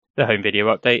The home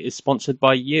video update is sponsored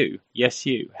by you. Yes,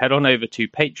 you. Head on over to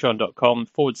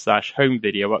patreon.com/home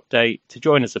video update to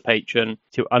join as a patron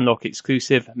to unlock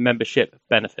exclusive membership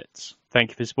benefits.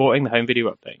 Thank you for supporting the home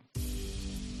video update.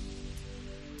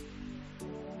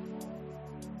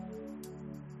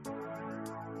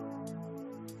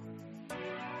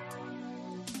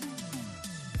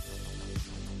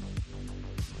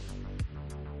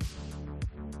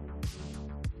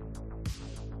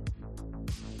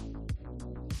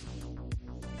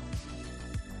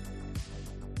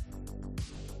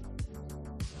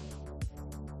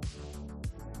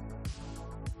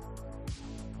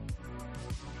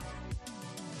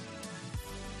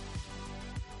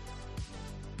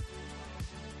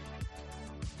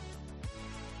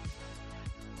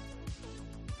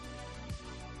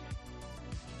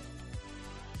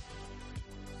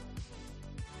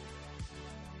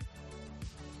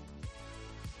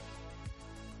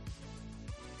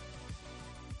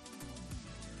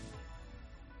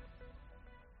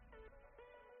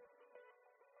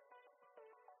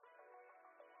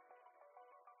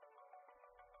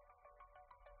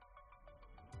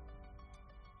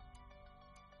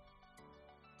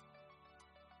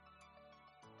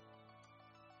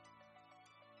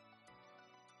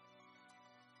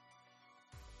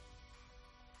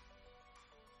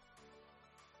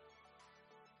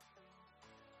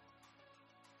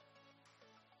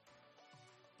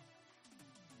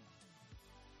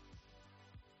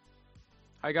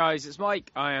 Hi guys, it's Mike.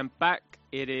 I am back.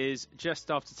 It is just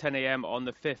after 10 a.m. on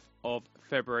the 5th of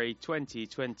February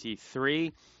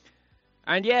 2023.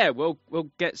 And yeah, we'll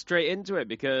get straight into it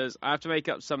because I have to make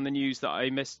up some of the news that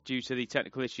I missed due to the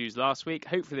technical issues last week.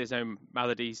 Hopefully there's no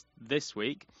maladies this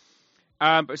week.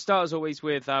 But start as always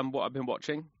with what I've been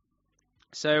watching.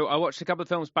 So I watched a couple of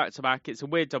films back to back. It's a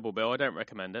weird double bill. I don't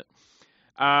recommend it.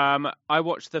 I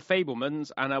watched The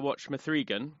Fabelmans and I watched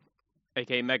Mithrigan,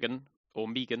 aka Megan or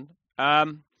Megan.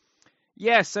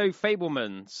 Yeah, so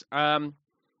Fabelmans. I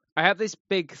have this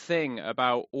big thing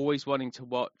about always wanting to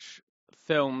watch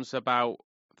films about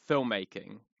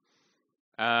filmmaking,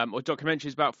 or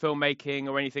documentaries about filmmaking,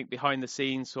 or anything behind the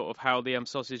scenes, sort of how the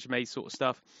sausage made sort of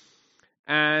stuff.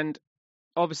 And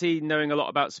obviously, knowing a lot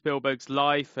about Spielberg's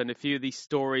life and a few of these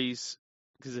stories,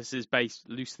 because this is based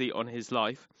loosely on his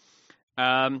life.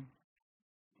 Yeah,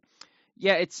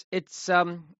 it's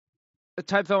the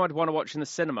type of film I'd want to watch in the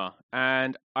cinema,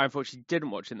 and I unfortunately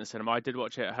didn't watch it in the cinema. I did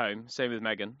watch it at home, same with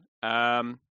Megan.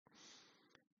 But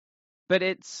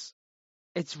it's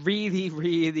really,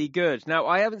 really good. Now,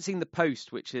 I haven't seen The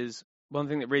Post, which is one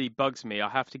thing that really bugs me. I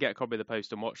have to get a copy of The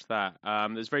Post and watch that.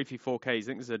 There's very few 4Ks. I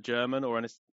think there's a German or an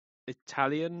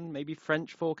Italian, maybe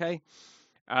French 4K.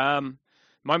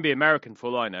 Might be American for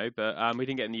all I know, but we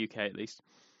didn't get in the UK at least.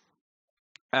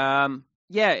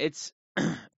 Yeah, it's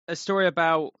a story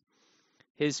about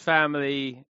his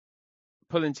family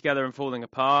pulling together and falling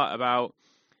apart, about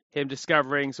him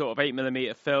discovering sort of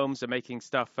 8mm films and making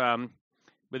stuff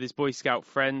with his Boy Scout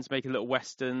friends, making little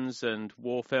westerns and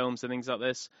war films and things like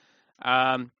this.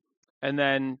 And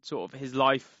then sort of his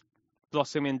life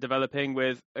blossoming and developing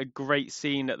with a great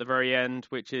scene at the very end,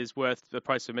 which is worth the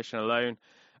price of admission alone.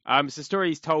 It's a story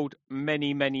he's told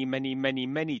many, many, many, many,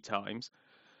 many times,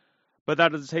 but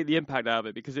that doesn't take the impact out of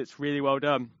it because it's really well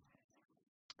done.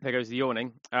 There goes the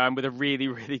yawning. With a really,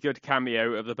 really good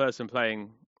cameo of the person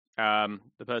playing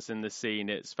the person in the scene.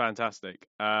 It's fantastic.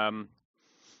 Yeah,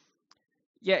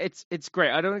 it's great.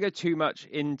 I don't want to go too much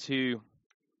into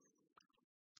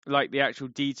like the actual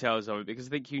details of it because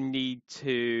I think you need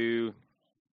to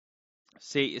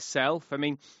see it yourself. I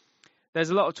mean, there's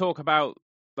a lot of talk about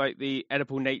like the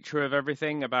Oedipal nature of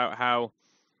everything, about how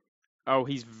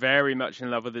he's very much in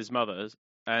love with his mother,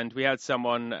 and we had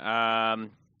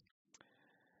someone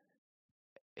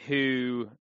who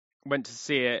went to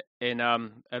see it in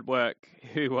at work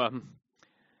who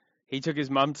he took his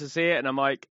mum to see it, and I'm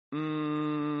like,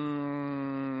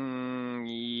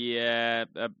 yeah,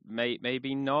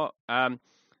 maybe not. Like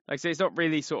I say, it's not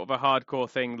really sort of a hardcore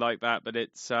thing like that, but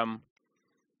it's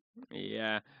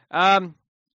yeah,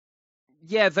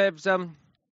 yeah. There's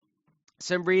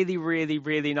some really, really,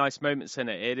 really nice moments in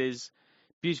it. It is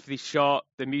beautifully shot.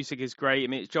 The music is great. I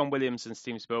mean, it's John Williams and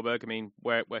Steven Spielberg. I mean,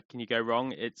 where can you go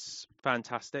wrong? It's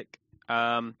fantastic.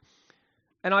 And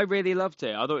I really loved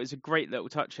it. I thought it was a great little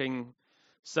touching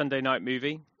Sunday night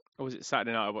movie. Or was it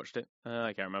Saturday night I watched it?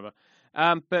 I can't remember.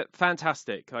 But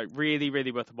fantastic. Like, really,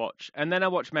 really worth a watch. And then I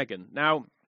watched Megan. Now,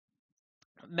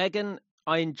 Megan,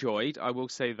 I enjoyed. I will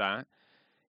say that.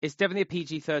 It's definitely a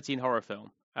PG-13 horror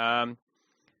film.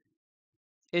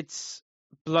 It's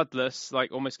bloodless,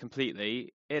 like almost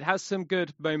completely. It has some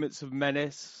good moments of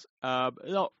menace.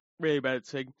 Not really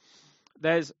menacing.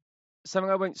 There's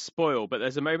something I won't spoil, but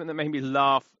there's a moment that made me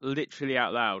laugh literally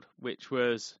out loud, which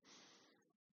was,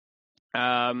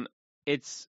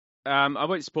 it's, I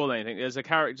won't spoil anything. There's a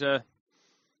character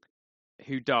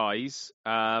who dies,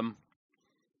 and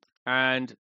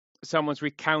someone's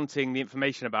recounting the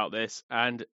information about this,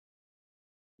 and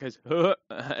goes, huh,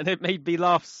 and it made me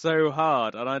laugh so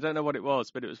hard, and I don't know what it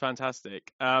was, but it was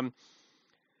fantastic.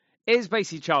 It is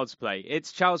basically Child's Play.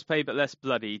 It's Child's Play, but less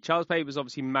bloody. Child's Play was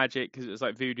obviously magic because it was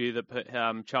like voodoo that put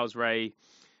Charles Ray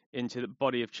into the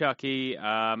body of Chucky.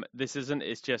 This isn't.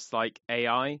 It's just like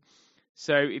AI.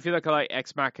 So if you look at like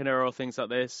Ex Machina or things like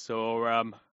this, or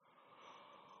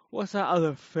what's that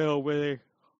other film with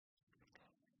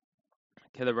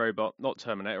Killer Robot, not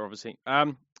Terminator, obviously.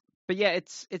 But yeah,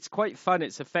 it's quite fun.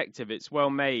 It's effective. It's well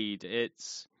made.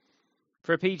 It's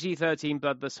for a PG-13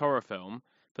 bloodless horror film.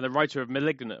 For the writer of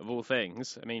 *Malignant* of all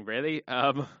things, I mean, really,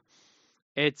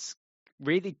 it's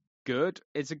really good.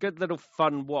 It's a good little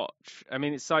fun watch. I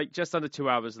mean, it's like just under 2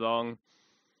 hours long.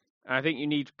 I think you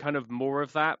need kind of more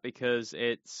of that because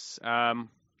it's,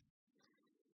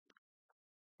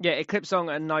 it clips on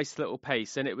at a nice little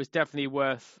pace, and it was definitely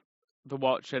worth the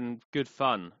watch and good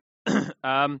fun.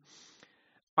 I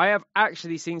have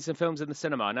actually seen some films in the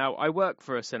cinema. Now, I work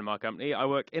for a cinema company. I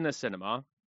work in a cinema.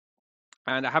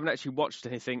 And I haven't actually watched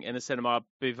anything in a cinema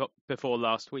before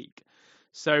last week.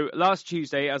 So last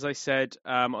Tuesday, as I said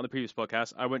on the previous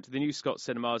podcast, I went to the New Scott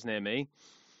Cinemas near me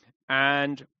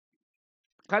and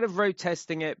kind of road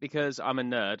testing it because I'm a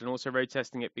nerd, and also road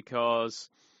testing it because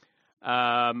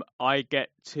I get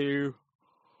to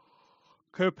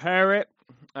compare it.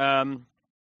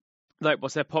 Like,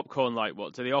 what's their popcorn like?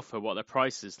 What do they offer? What are their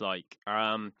prices like?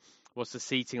 What's the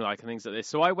seating like? And things like this.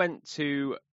 So I went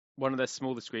to one of their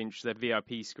smaller screens, which is their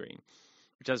VIP screen,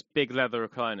 which has big leather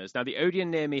recliners. Now, the Odeon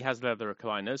near me has leather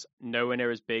recliners, nowhere near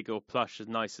as big or plush as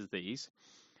nice as these.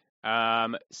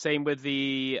 Same with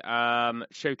the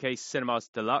Showcase Cinemas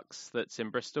Deluxe that's in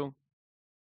Bristol.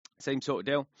 Same sort of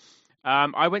deal.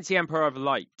 I went to see Empire of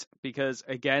Light because,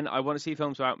 again, I want to see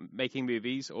films about making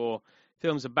movies or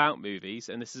films about movies,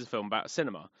 and this is a film about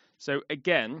cinema. So,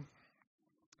 again,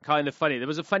 kind of funny. There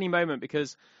was a funny moment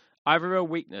because I have a real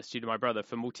weakness due to my brother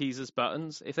for Maltesers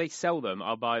buttons. If they sell them,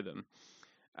 I'll buy them.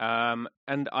 And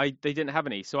they didn't have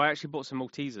any, so I actually bought some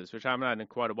Maltesers, which I haven't had in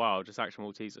quite a while, just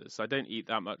actual Maltesers. So I don't eat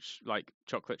that much like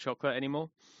chocolate anymore.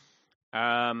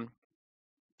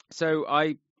 So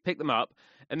I picked them up,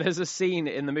 and there's a scene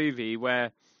in the movie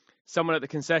where someone at the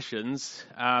concessions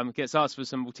gets asked for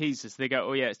some Maltesers. They go,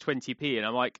 "Oh yeah, it's 20p," and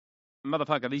I'm like,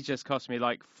 "Motherfucker, these just cost me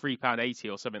like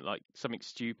 £3.80 or something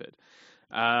stupid."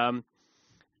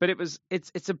 But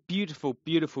it's a beautiful,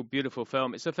 beautiful, beautiful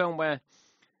film. It's a film where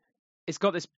it's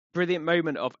got this brilliant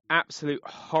moment of absolute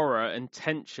horror and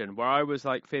tension where I was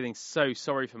like feeling so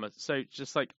sorry for myself, so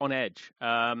just like on edge.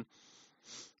 And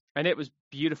it was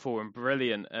beautiful and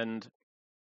brilliant and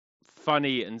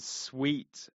funny and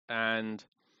sweet, and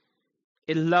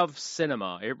it loves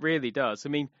cinema. It really does. I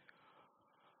mean,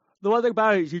 the one thing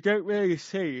about it is you don't really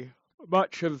see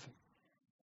much of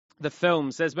the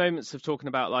films. There's moments of talking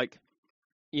about like,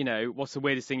 you know, what's the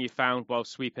weirdest thing you found while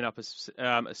sweeping up a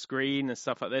screen and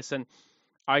stuff like this. And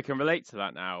I can relate to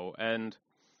that now. And,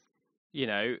 you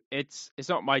know, it's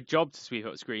not my job to sweep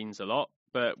up screens a lot,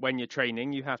 but when you're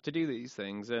training, you have to do these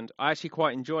things. And I actually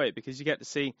quite enjoy it because you get to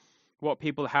see what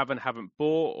people have and haven't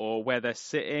bought, or where they're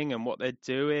sitting and what they're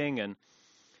doing, and,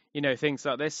 you know, things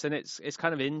like this. And it's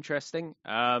kind of interesting.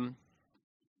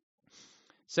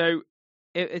 So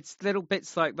it's little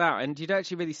bits like that, and you don't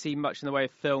actually really see much in the way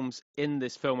of films in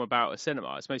this film about a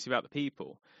cinema. It's mostly about the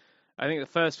people. I think the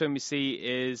first film you see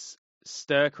is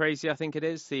Stir Crazy, I think it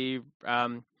is, the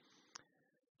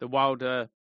Wilder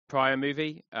Pryor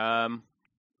movie. And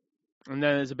then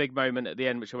there's a big moment at the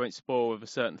end, which I won't spoil, with a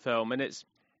certain film, and it's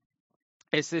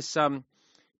this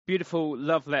beautiful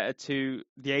love letter to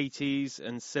the 80s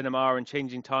and cinema and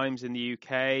changing times in the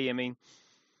UK. I mean,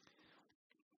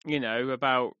 you know,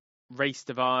 about race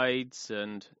divides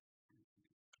and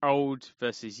old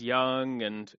versus young,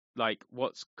 and like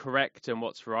what's correct and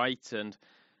what's right. And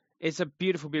it's a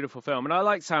beautiful, beautiful film. And I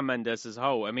like Sam Mendes as a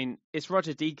whole. I mean, it's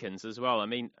Roger Deakins as well. I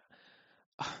mean,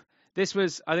 this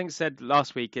was, I think, said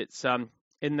last week, it's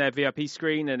in their VIP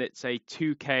screen, and it's a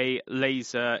 2K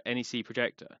laser NEC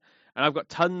projector. And I've got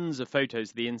tons of photos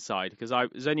of the inside because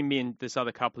it was only me and this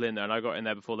other couple in there, and I got in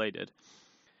there before they did.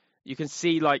 You can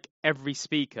see like every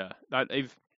speaker. Like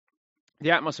the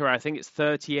Atmos Array, I think it's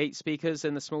 38 speakers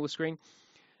in the smaller screen,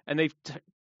 and they've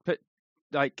put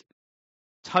like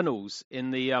tunnels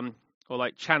in the or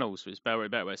like channels was better way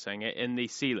of saying it, in the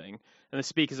ceiling, and the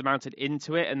speakers are mounted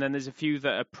into it, and then there's a few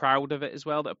that are proud of it as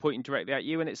well, that are pointing directly at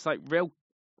you, and it's like real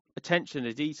attention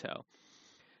to detail.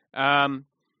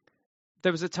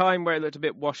 There was a time where it looked a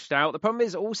bit washed out. The problem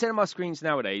is all cinema screens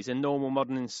nowadays in normal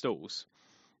modern installs,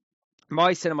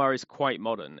 my cinema is quite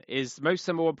modern, is most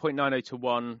of them are 1.90 to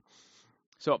 1,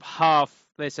 sort of half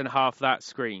this and half that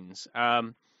screens,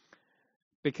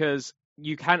 because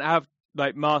you can't have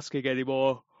like masking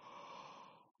anymore.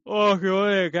 Oh, God,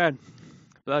 again.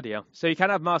 Bloody hell. So you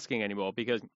can't have masking anymore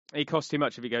because it costs too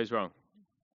much if it goes wrong.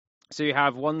 So you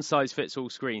have one size fits all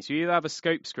screen. So you either have a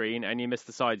scope screen and you miss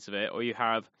the sides of it, or you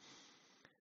have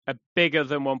a bigger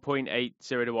than 1.80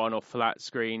 to 1 or flat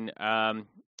screen.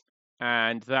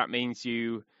 And that means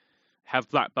you have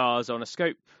black bars on a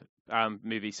scope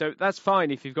movie. So that's fine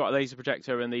if you've got a laser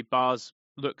projector and the bars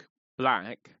look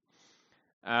black.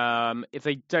 If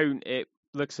they don't, it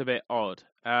looks a bit odd.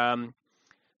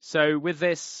 So with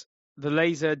this, the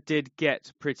laser did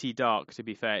get pretty dark, to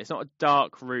be fair. It's not a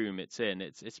dark room it's in.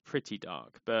 It's pretty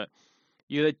dark. But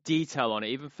you have detail on it,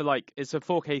 even for like, it's a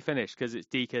 4K finish because it's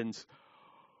Deakins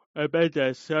and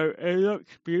Mendes. So it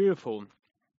looks beautiful.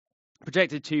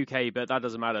 Projected 2K, but that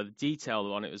doesn't matter. The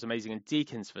detail on it was amazing. And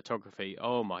Deakins photography,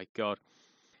 oh my God.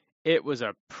 It was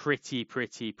a pretty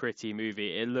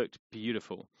movie. It looked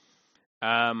beautiful.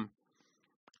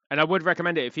 And I would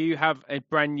recommend it if you have a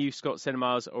brand new Scott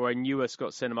Cinemas or a newer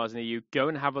Scott Cinemas near you. Go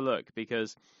and have a look,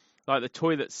 because like the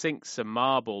toilet sinks are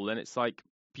marble and it's like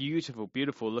beautiful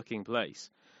looking place.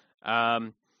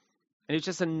 And it's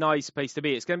just a nice place to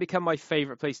be. It's going to become my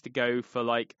favorite place to go for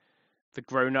like the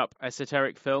grown-up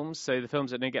esoteric films. So the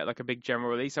films that don't get like a big general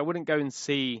release. I wouldn't go and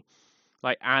see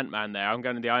like Ant-Man there. I'm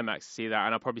going to the IMAX to see that,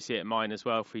 and I'll probably see it at mine as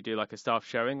well if we do like a staff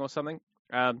showing or something.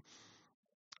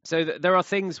 So there are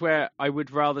things where I would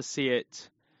rather see it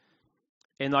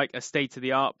in like a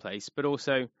state-of-the-art place, but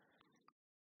also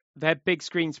their big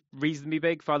screen's reasonably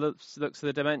big for looks of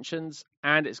the dimensions,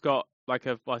 and it's got like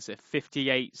a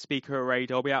 58 speaker array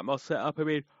Dolby Atmos set up. I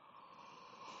mean,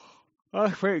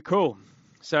 that's pretty cool.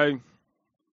 So,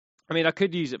 I mean, I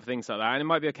could use it for things like that, and it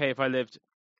might be okay if I lived,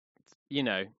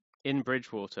 in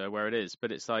Bridgewater where it is,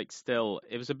 but it's like still,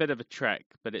 it was a bit of a trek,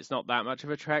 but it's not that much of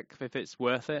a trek if it's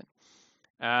worth it.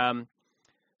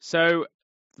 So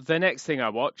the next thing I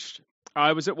watched,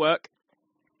 I was at work.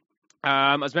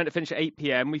 I was meant to finish at 8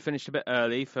 p.m. We finished a bit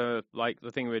early for like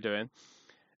the thing we were doing.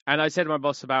 And I said to my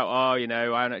boss about, I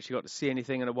haven't actually got to see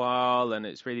anything in a while and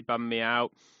it's really bummed me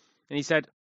out. And he said,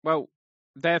 well,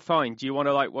 they're fine. Do you want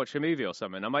to like watch a movie or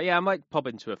something? I'm like, yeah, I might pop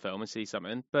into a film and see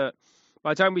something. But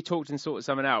by the time we talked and sorted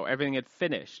something out, everything had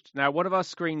finished. Now, one of our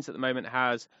screens at the moment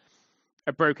has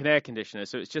a broken air conditioner,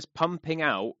 so it's just pumping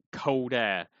out cold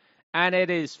air, and it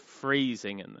is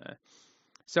freezing in there.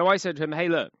 So I said to him, hey,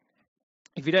 look,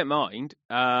 if you don't mind,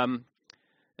 and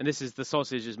this is the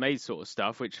sausage is made sort of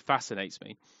stuff, which fascinates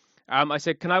me. I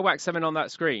said, can I whack something on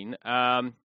that screen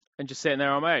and just sit in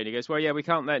there on my own? He goes, well, yeah, we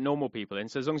can't let normal people in,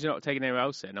 so as long as you're not taking anyone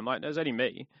else in. I'm like, no, there's only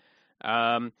me.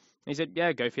 He said,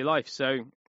 yeah, go for your life. So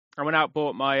I went out,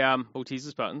 bought my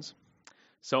Maltesers buttons,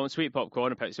 salt and sweet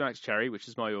popcorn, and Pepsi Max cherry, which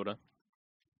is my order.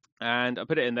 And I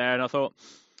put it in there, and I thought,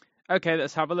 okay,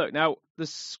 let's have a look. Now, the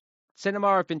cinema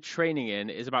I've been training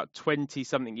in is about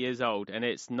 20-something years old, and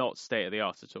it's not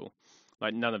state-of-the-art at all.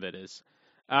 Like, none of it is.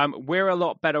 We're a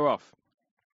lot better off.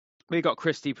 We've got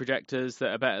Christie projectors that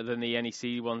are better than the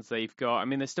NEC ones they've got. I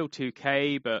mean, they're still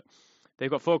 2K, but they've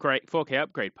got 4K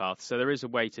upgrade paths, so there is a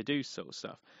way to do sort of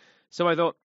stuff. So I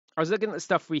thought, I was looking at the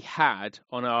stuff we had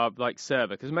on our like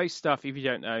server, because most stuff, if you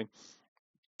don't know,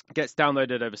 gets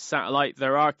downloaded over satellite.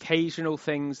 There are occasional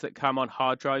things that come on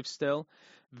hard drives still,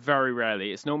 very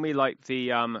rarely. It's normally like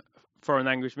the foreign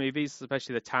language movies,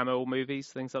 especially the Tamil movies,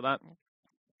 things like that.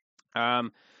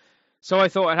 So I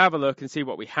thought I'd have a look and see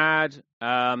what we had.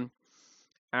 And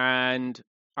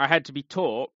I had to be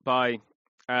taught by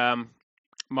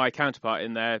my counterpart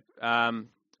in there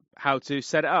how to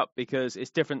set it up, because it's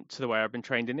different to the way I've been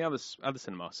trained in the other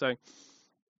cinema. So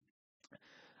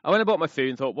I went and bought my food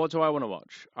and thought, what do I want to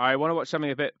watch? I want to watch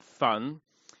something a bit fun.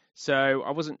 So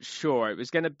I wasn't sure. It was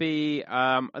going to be,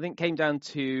 I think it came down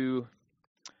to,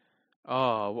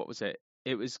 what was it?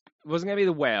 It wasn't going to be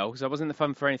The Whale, because I wasn't in the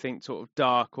fun for anything sort of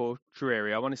dark or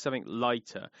dreary. I wanted something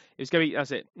lighter. It was going to be,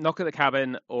 that's it, Knock at the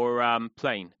Cabin or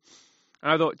Plane.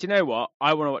 And I thought, do you know what?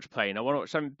 I want to watch Plane. I want to watch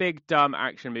some big, dumb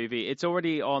action movie. It's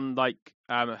already on like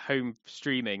home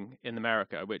streaming in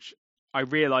America, which I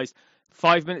realised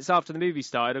 5 minutes after the movie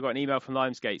started, I got an email from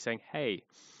Lionsgate saying, hey.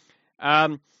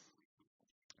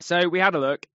 So we had a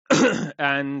look,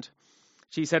 and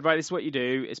she said, right, this is what you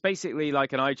do. It's basically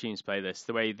like an iTunes playlist,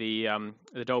 the way the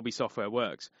Dolby software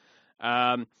works.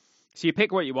 So you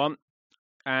pick what you want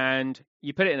and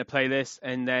you put it in a playlist,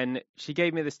 and then she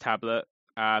gave me this tablet.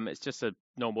 It's just a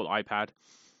normal iPad.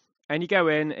 And you go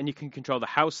in and you can control the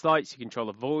house lights, you control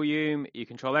the volume, you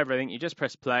control everything. You just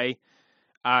press play.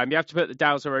 You have to put the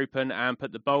dowser open and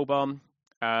put the bulb on,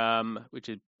 which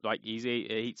is like easy.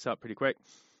 It heats up pretty quick.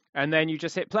 And then you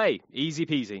just hit play. Easy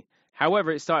peasy.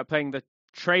 However, it started playing the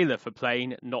trailer for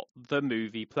Plane, not the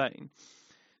movie Plane.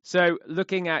 So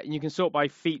looking at, you can sort by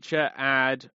feature,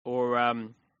 ad, or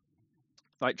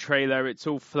like trailer. It's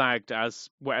all flagged as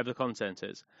whatever the content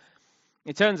is.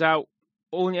 It turns out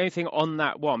only anything on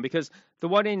that one, because the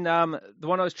one I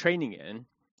was training in,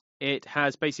 it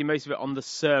has basically most of it on the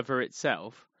server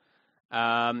itself,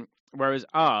 whereas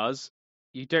ours,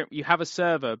 you have a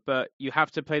server, but you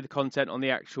have to play the content on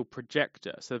the actual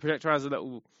projector. So the projector has a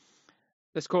little,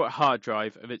 let's call it hard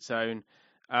drive of its own,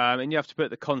 and you have to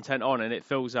put the content on, and it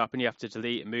fills up, and you have to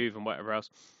delete and move and whatever else.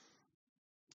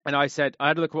 And I had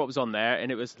a look at what was on there, and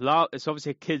it's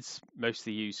obviously a kids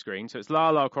mostly used screen, so it's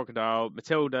Lala, Crocodile,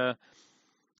 Matilda,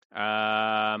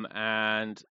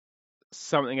 and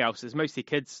something else. It's mostly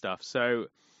kids stuff. So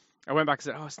I went back and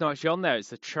said, "Oh, it's not actually on there. It's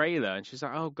the trailer." And she's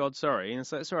like, "Oh God, sorry." And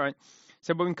so it's all right.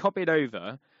 So we can copy it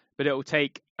over, but it will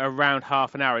take around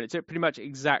half an hour, and it took pretty much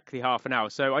exactly half an hour.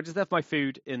 So I just left my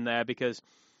food in there because,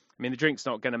 I mean, the drink's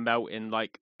not going to melt in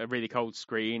like a really cold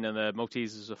screen, and the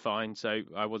Maltesers are fine, so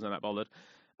I wasn't that bothered.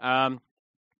 And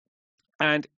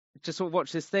just sort of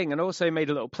watched this thing, and also made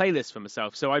a little playlist for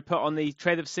myself. So I put on the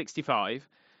trailer for 65,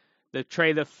 the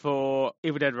trailer for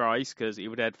Evil Dead Rise, because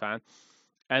Evil Dead fan,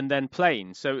 and then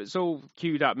Plane. So it's all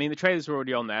queued up. I mean, the trailers were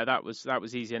already on there. That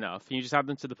was easy enough. You just add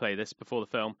them to the playlist before the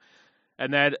film.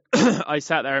 And then I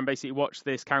sat there and basically watched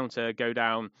this counter go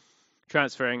down,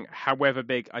 transferring however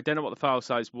big. I don't know what the file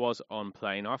size was on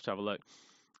Plane. I'll have to have a look.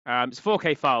 It's a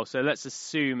 4K file, so let's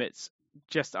assume it's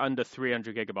just under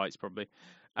 300 gigabytes probably.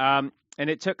 And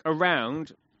it took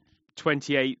around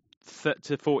 28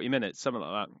 to 40 minutes, something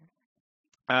like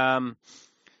that.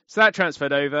 So that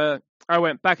transferred over. I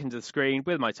went back into the screen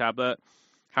with my tablet.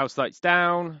 House lights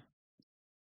down.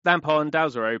 Lamp on,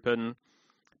 dowser open.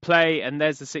 Play, and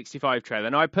there's the 65 trailer.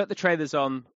 Now, I put the trailers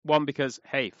on, one, because,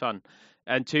 hey, fun.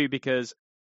 And two, because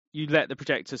you let the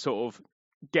projector sort of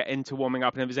get into warming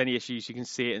up, and if there's any issues, you can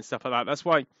see it and stuff like that. That's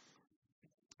why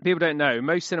people don't know.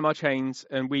 Most cinema chains,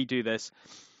 and we do this,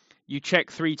 you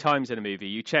check 3 times in a movie.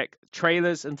 You check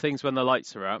trailers and things when the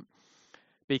lights are up,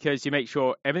 because you make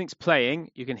sure everything's playing,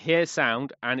 you can hear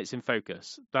sound, and it's in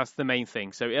focus. That's the main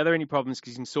thing. So are there any problems?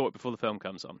 Because you can sort it before the film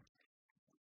comes on.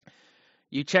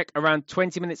 You check around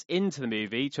 20 minutes into the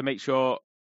movie to make sure,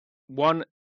 1,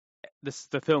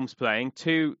 the film's playing,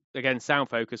 2, again, sound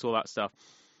focus, all that stuff.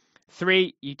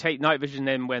 3, you take night vision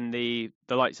in when the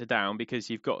lights are down, because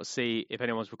you've got to see if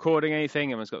anyone's recording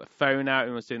anything, everyone's got their phone out,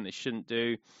 everyone's doing what they shouldn't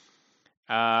do.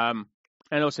 And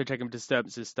also checking for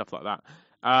disturbances, stuff like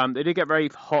that. They did get very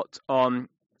hot on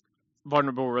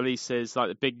vulnerable releases, like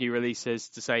the big new releases,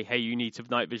 to say, hey, you need to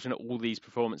have night vision at all these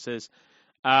performances.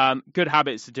 Good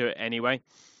habits to do it anyway.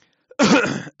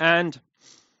 And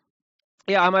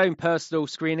yeah, my own personal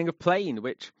screening of Plane,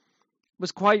 which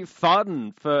was quite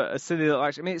fun for a silly little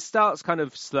action. I mean, it starts kind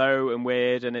of slow and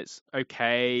weird, and it's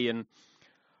okay, and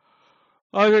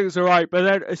I think it's alright, but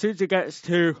then as soon as it gets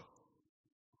to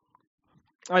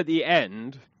at the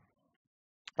end,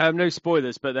 no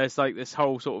spoilers, but there's like this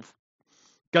whole sort of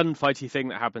gunfighty thing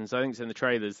that happens. I think it's in the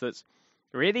trailers. That's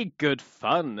really good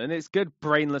fun, and it's good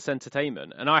brainless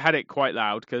entertainment. And I had it quite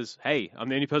loud because, hey, I'm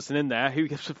the only person in there. Who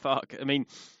gives a fuck? I mean,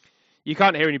 you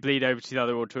can't hear any bleed over to the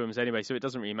other auditoriums anyway, so it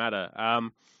doesn't really matter.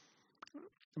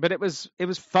 But it was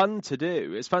fun to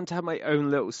do. It's fun to have my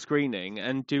own little screening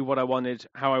and do what I wanted,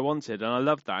 how I wanted, and I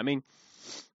loved that. I mean,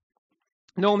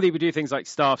 normally we do things like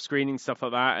staff screening, stuff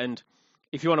like that, and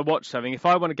if you want to watch something, if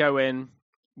I want to go in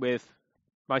with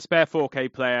my spare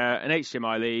 4K player, an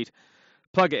HDMI lead,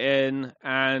 plug it in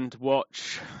and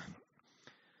watch,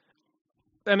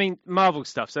 I mean, Marvel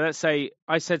stuff. So let's say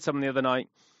I said something the other night,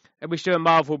 and we should do a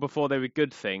Marvel before they were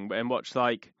good thing, and watch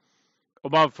or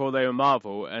Marvel before they were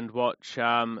Marvel, and watch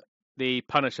the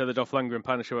Punisher, the Dolph Lundgren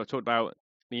Punisher I've talked about,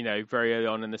 very early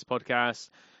on in this podcast,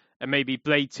 and maybe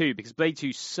Blade 2, because Blade 2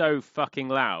 is so fucking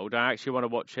loud. I actually want to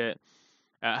watch it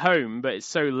at home, but it's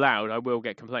so loud I will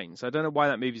get complaints. I don't know why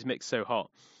that movie's mixed so hot.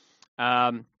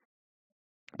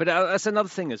 But that's another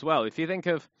thing as well. If you think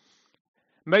of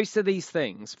most of these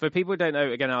things, for people who don't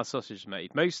know, again, how sausage is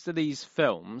made, most of these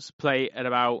films play at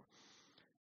about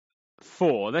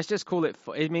 4. Let's just call it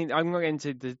 4. I mean, I'm not getting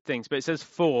into the things, but it says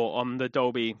 4 on the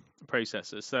Dolby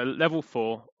processors. So level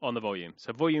 4 on the volume.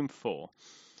 So volume 4.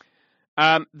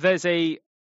 There's a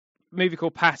movie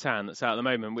called Patan that's out at the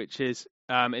moment, which is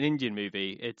an Indian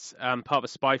movie. It's part of a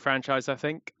spy franchise, I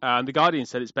think. The Guardian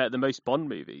said it's better than most Bond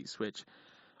movies, which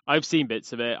I've seen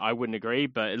bits of it. I wouldn't agree,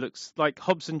 but it looks like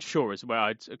Hobbs and Shaw is where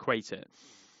I'd equate it.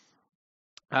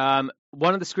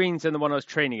 One of the screens in the one I was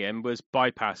training in was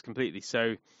bypassed completely.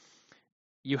 So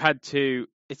you had to,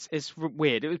 it's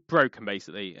weird. It was broken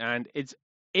basically, and it's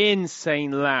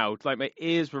insane loud. Like my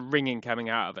ears were ringing coming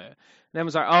out of it. And then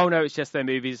was like, oh no, it's just their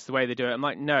movies, it's the way they do it. I'm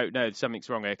like, no, something's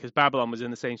wrong here, because Babylon was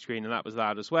in the same screen and that was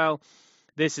loud as well.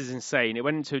 This is insane. It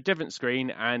went into a different screen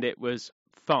and it was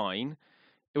fine.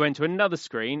 It went to another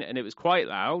screen and it was quite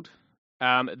loud.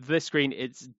 This screen,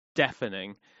 it's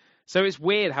deafening. So it's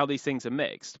weird how these things are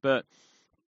mixed, but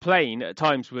Plane at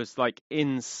times was like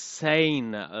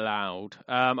insane loud.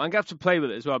 I'm going to have to play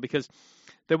with it as well, because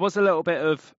there was a little bit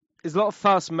of, there's a lot of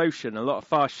fast motion, a lot of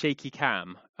fast shaky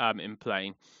cam in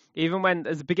Plane. Even when,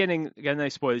 at the beginning, again, no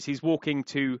spoilers, he's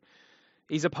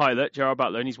a pilot, Gerard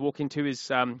Butler, and he's walking to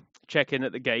his check-in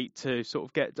at the gate to sort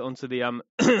of get onto the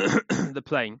the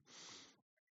plane.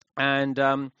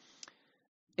 And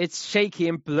it's shaky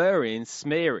and blurry and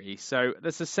smeary. So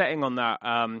there's a setting on that,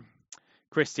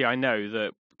 Christy, I know,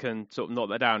 that can sort of knock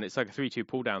that down. It's like a 3-2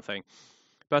 pull-down thing.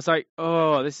 But I was like,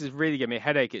 oh, this is really giving me a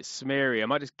headache. It's smeary. I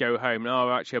might just go home.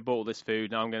 No, actually, I bought all this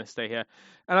food. Now I'm going to stay here.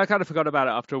 And I kind of forgot about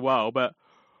it after a while. But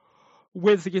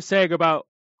with you saying about,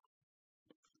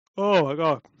 oh, my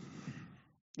God,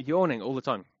 yawning all the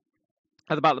time,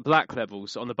 and about the black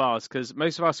levels on the bars, because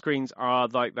most of our screens are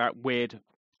like that weird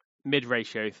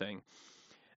mid-ratio thing.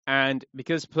 And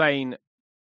because Plane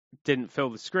didn't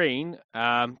fill the screen,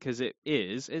 because it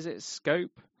is it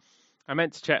scope? I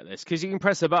meant to check this, because you can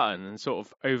press a button and sort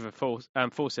of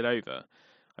force it over.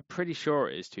 I'm pretty sure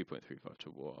it is 2.35 to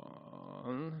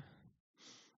 1.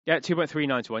 Yeah,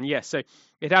 2.39 to 1. Yes, so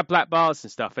it had black bars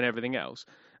and stuff and everything else.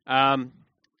 And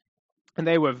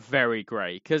they were very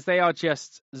grey, because they are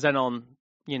just Xenon,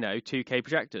 2K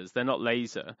projectors. They're not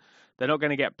laser. They're not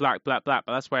going to get black, but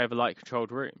that's why I have a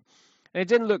light-controlled room. And it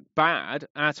didn't look bad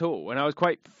at all, and I was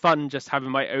quite fun just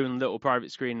having my own little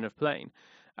private screening of Plane.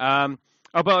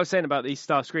 But I was saying about these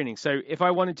star screenings. So if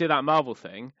I want to do that Marvel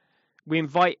thing, we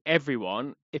invite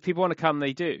everyone. If people want to come,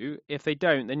 they do. If they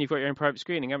don't, then you've got your own private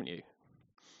screening, haven't you?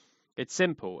 It's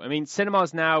simple. I mean,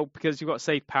 cinemas now, because you've got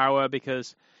safe power,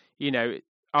 because,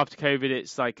 after COVID,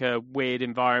 it's like a weird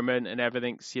environment and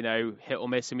everything's, hit or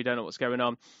miss and we don't know what's going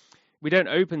on. We don't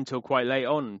open until quite late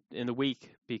on in the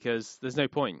week, because there's no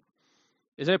point.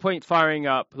 There's no point firing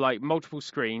up like multiple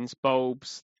screens,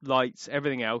 bulbs, lights,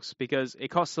 everything else, because it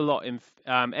costs a lot in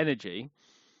energy,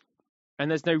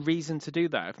 and there's no reason to do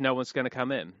that if no one's going to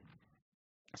come in.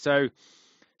 So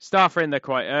staff are in there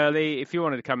quite early. If you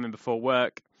wanted to come in before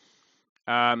work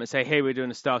and say, hey, we're doing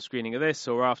a staff screening of this,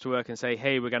 or after work and say,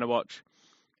 hey, we're going to watch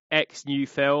X new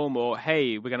film, or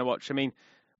hey, we're going to watch,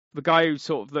 the guy who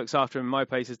sort of looks after him in my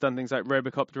place has done things like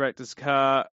RoboCop Director's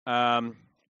Cut,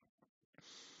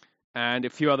 and a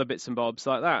few other bits and bobs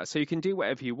like that. So you can do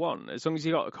whatever you want. As long as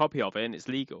you got a copy of it and it's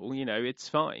legal, it's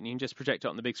fine. You can just project it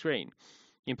on the big screen.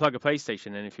 You can plug a PlayStation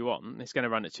in if you want. It's going to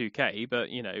run at 2K, but,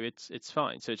 it's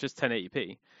fine. So it's just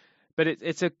 1080p. But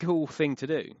it's a cool thing to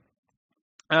do.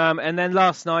 And then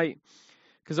last night,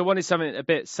 because I wanted something a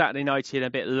bit Saturday nighty and a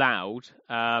bit loud,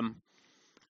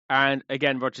 and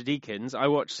again, Roger Deakins, I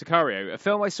watched Sicario, a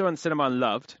film I saw in the cinema and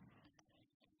loved.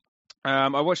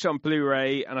 I watched it on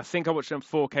Blu-ray, and I think I watched it on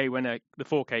 4K when the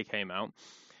 4K came out.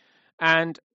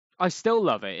 And I still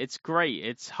love it. It's great.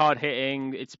 It's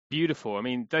hard-hitting. It's beautiful.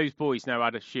 Those boys know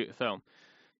how to shoot a film.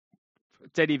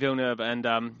 Denis Villeneuve and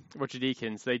Roger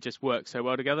Deakins, they just work so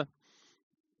well together.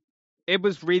 It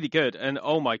was really good. And,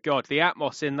 oh, my God, the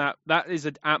Atmos in that is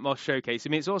an Atmos showcase.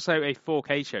 It's also a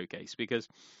 4K showcase because,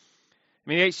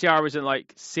 the HDR isn't,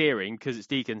 like, searing because it's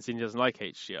Deakins and he doesn't like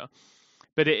HDR.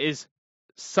 But it is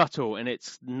subtle and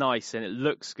it's nice and it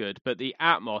looks good, but the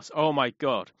Atmos, oh my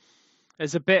God,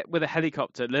 there's a bit with a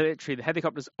helicopter, literally the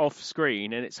helicopter's off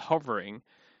screen and it's hovering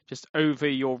just over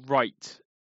your right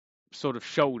sort of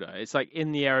shoulder. It's like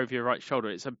in the air of your right shoulder.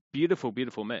 It's a beautiful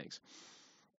mix,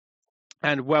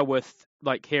 and well worth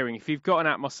like hearing. If you've got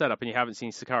an Atmos setup and you haven't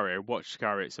seen Sicario, watch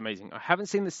Sicario. It's amazing. I haven't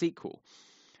seen the sequel,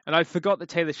 and I forgot that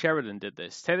Taylor Sheridan did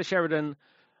this. Taylor Sheridan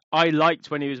I liked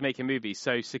when he was making movies,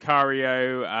 so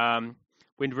Sicario,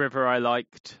 Wind River I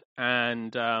liked,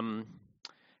 and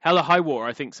Hell or High Water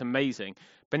I think is amazing.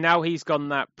 But now he's gone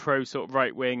that pro sort of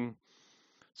right-wing,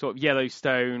 sort of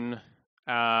Yellowstone,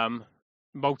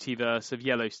 multiverse of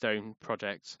Yellowstone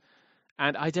projects.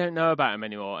 And I don't know about him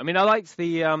anymore. I liked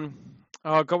the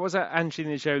Oh God, what was that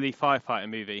Angelina Jolie firefighter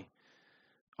movie?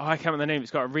 Oh, I can't remember the name.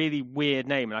 It's got a really weird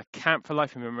name, and I can't for the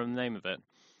life of me remember the name of it.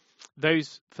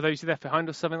 For those who left behind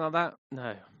or something like that.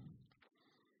 No,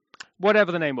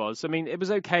 whatever the name was. I mean, it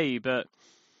was okay, but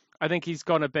I think he's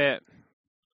gone a bit.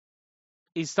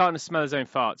 He's starting to smell his own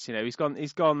farts. You know, he's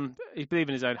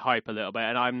believing his own hype a little bit,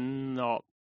 and I'm not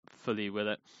fully with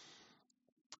it.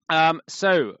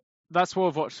 So that's what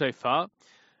I've watched so far.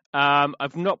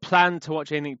 I've not planned to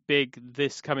watch anything big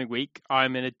this coming week.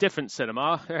 I'm in a different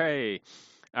cinema. Hey.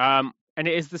 And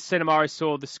it is the cinema I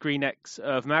saw the Screen X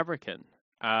of Maverick in.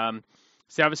 So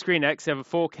they have a Screen X, they have a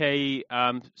 4K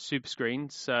super screen,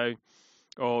 so,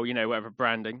 or, you know, whatever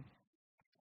branding.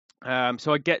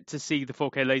 So I get to see the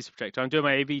 4K laser projector. I'm doing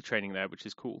my AV training there, which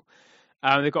is cool.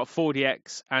 They've got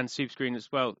 4DX and super screen as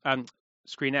well,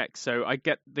 Screen X. So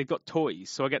they've got toys,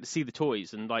 so I get to see the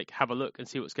toys and like have a look and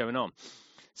see what's going on.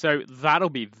 So that'll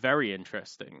be very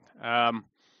interesting.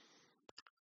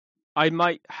 I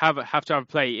might have to have a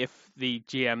play if the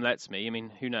GM lets me. I mean,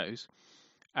 who knows?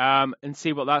 And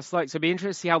see what that's like. So it'll be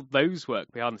interesting to see how those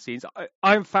work behind the scenes.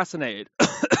 I'm fascinated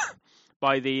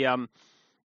by the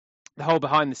whole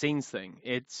behind the scenes thing.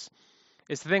 It's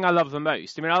the thing I love the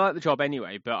most. I mean, I like the job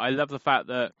anyway, but I love the fact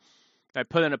that they're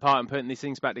pulling apart and putting these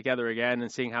things back together again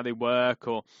and seeing how they work,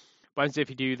 or what happens if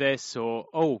you do this, or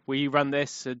will you run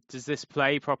this? Does this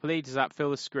play properly? Does that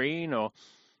fill the screen, or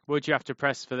would you have to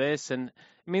press for this? And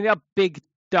I mean, they are big,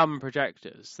 dumb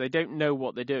projectors. They don't know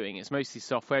what they're doing. It's mostly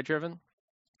software driven.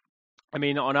 I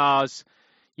mean, on ours,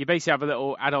 you basically have a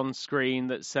little add-on screen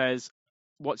that says,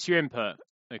 what's your input?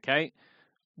 Okay.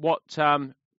 What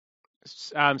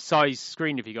size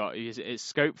screen have you got? Is it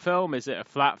scope film? Is it a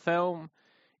flat film?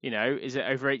 You know, is it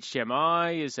over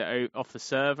HDMI? Is it off the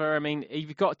server? I mean,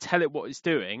 you've got to tell it what it's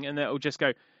doing, and it'll just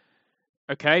go,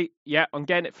 okay, yeah, I'm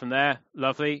getting it from there.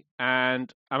 Lovely.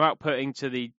 And I'm outputting to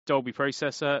the Dolby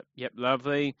processor. Yep,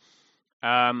 lovely.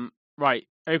 Right,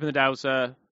 open the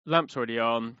browser. Lamp's already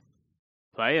on.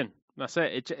 Playing. That's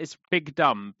it. It's a big,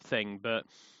 dumb thing, but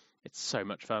it's so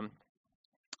much fun.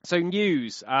 So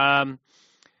news. Yeah,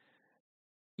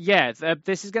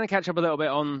 this is going to catch up a little bit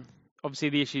on, obviously,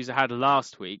 the issues I had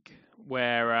last week,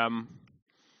 where,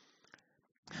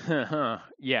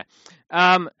 yeah.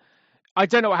 I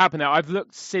don't know what happened there. I've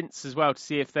looked since as well to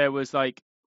see if there was like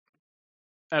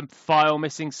a file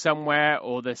missing somewhere,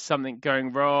 or there's something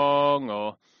going wrong,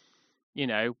 or, you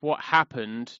know, what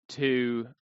happened to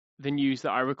the news that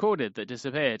I recorded that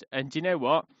disappeared. And do you know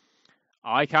what?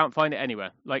 I can't find it anywhere.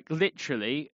 Like,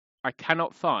 literally, I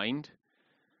cannot find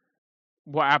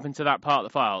what happened to that part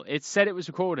of the file. It said it was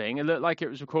recording. It looked like it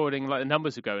was recording, like the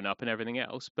numbers were going up and everything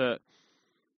else, but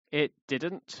it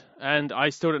didn't. And I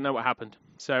still don't know what happened.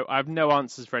 So I have no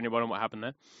answers for anyone on what happened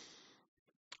there.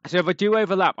 So if I do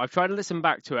overlap, I've tried to listen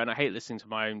back to it, and I hate listening to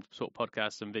my own sort of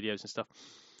podcasts and videos and stuff.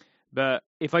 But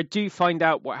if I do find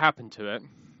out what happened to it,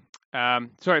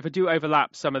 sorry, if I do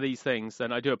overlap some of these things,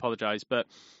 then I do apologize. But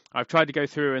I've tried to go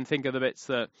through and think of the bits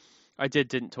that I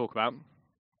didn't talk about.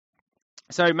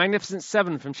 So Magnificent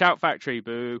Seven from Shout Factory,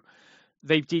 boo.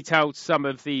 They've detailed some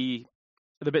of the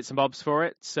bits and bobs for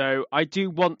it. So I do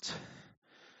want,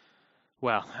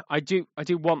 well, I do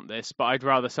want this, but I'd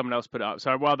rather someone else put it up.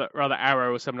 So I'd rather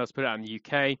Arrow or someone else put it out in the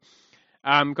UK.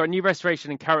 Got a new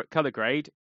restoration in color grade,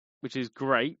 which is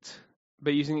great,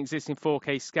 but using existing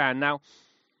 4K scan. Now,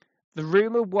 the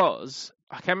rumor was,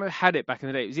 I can't remember who had it back in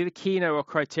the day. It was either Kino or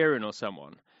Criterion or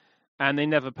someone, and they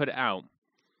never put it out.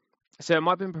 So it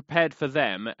might have been prepared for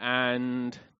them,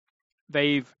 and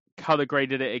they've color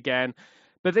graded it again.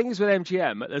 But the thing is with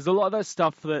MGM, there's a lot of that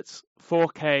stuff that's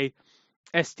 4K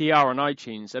SDR on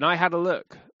iTunes, and I had a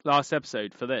look last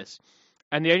episode for this,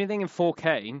 and the only thing in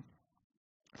 4K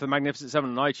for Magnificent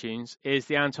Seven on iTunes is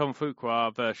the Anton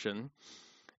Fuqua version,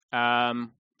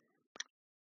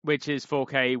 which is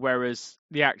 4K, whereas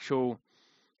the actual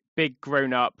big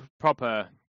grown-up proper,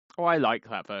 I like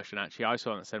that version actually. I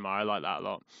saw it in the cinema. I like that a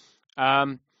lot.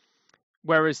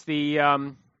 Whereas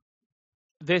the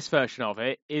this version of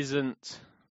it isn't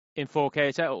in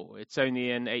 4K at all. It's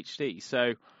only in HD.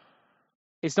 So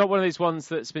it's not one of those ones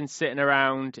that's been sitting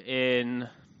around in,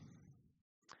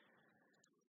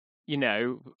 you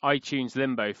know, iTunes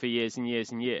limbo for years and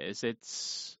years and years.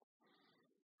 It's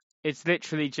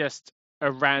literally just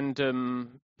a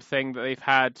random thing that they've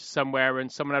had somewhere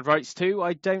and someone had rights to.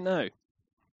 I don't know.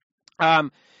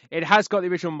 It has got the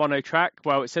original mono track.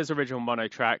 Well, it says original mono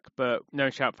track, but no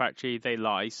Shout Factory, they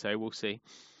lie, so we'll see.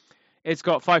 It's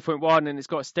got 5.1 and it's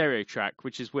got a stereo track,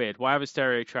 which is weird. Why have a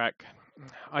stereo track?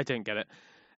 I don't get it.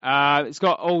 It's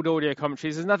got old audio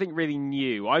commentaries. There's nothing really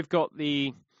new. I've got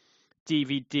the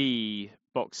DVD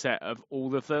box set of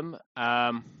all of them.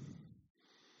 I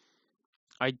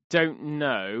don't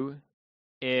know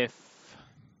if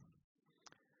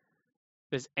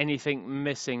there's anything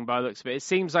missing by the looks of it. It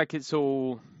seems like it's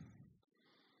all,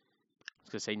 I was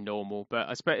going to say normal, but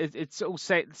I suppose it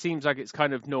seems like it's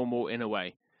kind of normal in a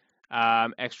way,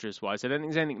 extras wise. I don't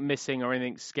think there's anything missing or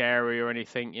anything scary or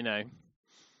anything,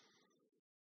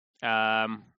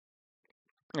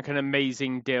 like an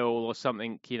amazing deal or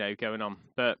something, going on.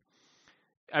 But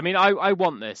I mean, I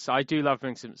want this. I do love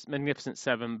Magnificent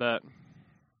Seven, but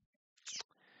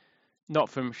not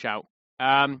from Shout.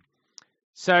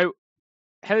 So,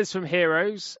 Headers from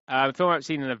Heroes, a film I've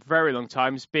seen in a very long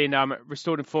time, has been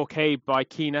restored in 4K by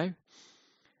Kino.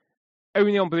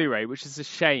 Only on Blu-ray, which is a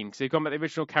shame, because they've gone back to the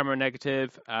original camera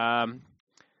negative. I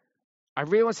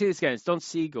really want to see this again. It's Don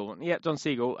Siegel. Yeah, Don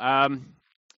Siegel.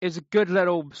 It was a good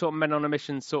little sort of men on a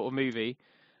mission sort of movie.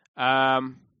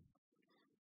 But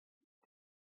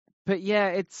yeah,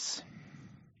 it's...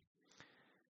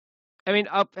 I mean,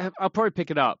 I'll probably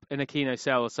pick it up in a Kino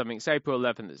sale or something. It's April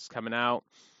 11th it's coming out.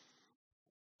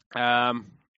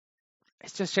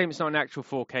 It's just a shame it's not an actual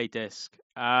 4K disc.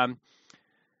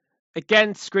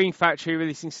 Again, Screen Factory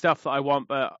releasing stuff that I want,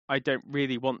 but I don't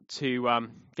really want to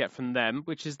get from them,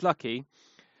 which is lucky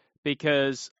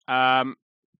because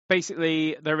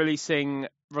basically they're releasing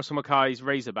Russell Mackay's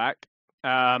Razorback.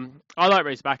 I like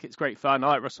Razorback; it's great fun. I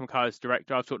like Russell Mackay as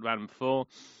director. I've talked about him before.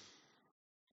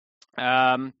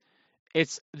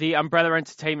 It's the Umbrella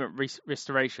Entertainment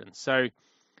restoration. So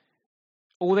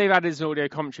all they've added is audio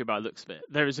commentary by the looks of it.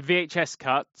 There is a VHS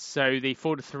cut, so the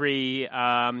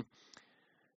 4:3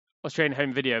 Australian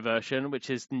home video version, which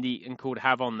is neat and cool to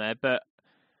have on there. But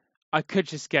I could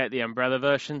just get the Umbrella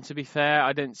version, to be fair.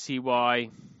 I don't see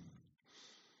why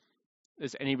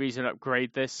there's any reason to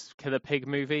upgrade this Killer Pig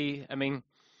movie. I mean,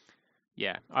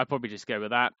 yeah, I'd probably just go with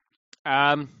that.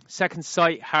 Second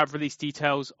Sight have released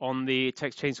details on the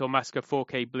Texas Chainsaw Massacre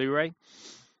 4K Blu-ray.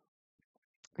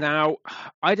 Now,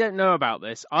 I don't know about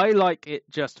this. I like it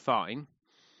just fine.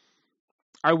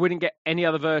 I wouldn't get any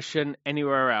other version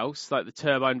anywhere else, like the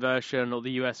Turbine version or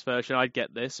the US version. I'd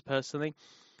get this, personally.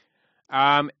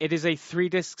 It is a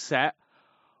 3-disc set,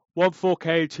 1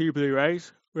 4K, 2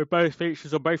 Blu-rays, with both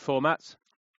features on both formats.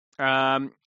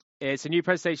 It's a new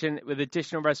presentation with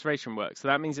additional restoration work. So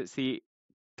that means it's the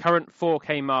current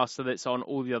 4K master that's on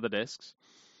all the other discs,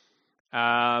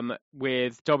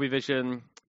 with Dolby Vision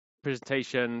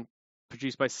presentation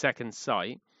produced by Second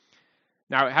Sight.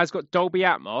 Now, it has got Dolby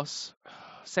Atmos,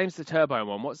 same as the Turbine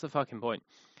one. What's the fucking point?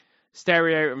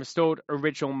 Stereo and restored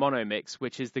original mono mix,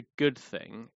 which is the good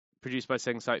thing, produced by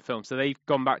Second Sight Films. So they've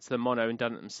gone back to the mono and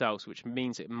done it themselves, which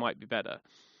means it might be better.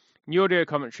 New audio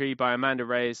commentary by Amanda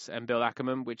Reyes and Bill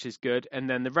Ackerman, which is good. And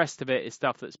then the rest of it is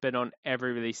stuff that's been on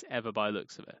every release ever by the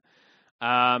looks of it.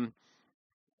 I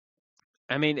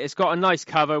mean, it's got a nice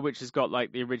cover, which has got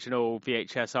like the original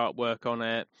VHS artwork on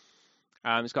it.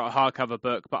 It's got a hardcover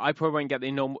book, but I probably won't get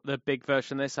the big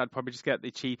version of this. I'd probably just get the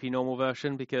cheapy normal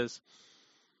version because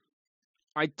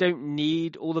I don't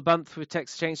need all the bump with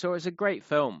Texas Chainsaw. It's a great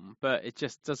film, but it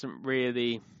just doesn't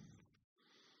really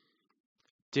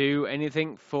do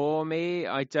anything for me.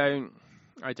 I don't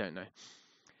know.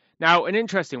 Now, an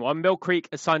interesting one. Mill Creek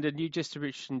has signed a new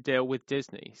distribution deal with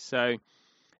Disney, so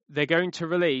they're going to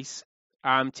release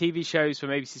TV shows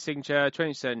from ABC Signature,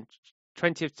 20th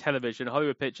Television,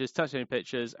 Hollywood Pictures, Touchstone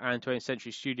Pictures, and 20th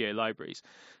Century Studio Libraries.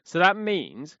 So that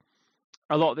means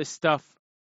a lot of this stuff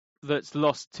that's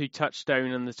lost to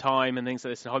Touchstone and the time and things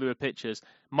like this in Hollywood Pictures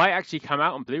might actually come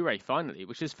out on Blu-ray finally,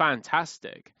 which is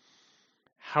fantastic.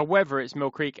 However, it's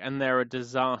Mill Creek and they're a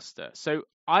disaster. So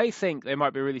I think they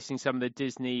might be releasing some of the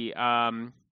Disney,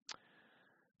 what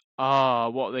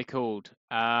are they called?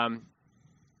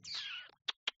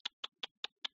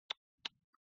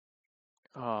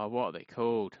 What are they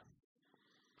called?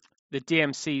 The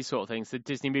DMC sort of things, the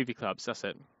Disney movie clubs, that's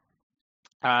it.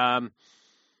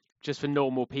 Just for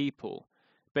normal people.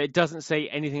 But it doesn't say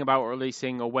anything about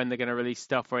releasing or when they're going to release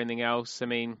stuff or anything else. I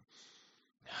mean,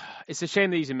 it's a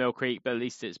shame they're using Mill Creek, but at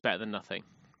least it's better than nothing.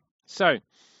 So,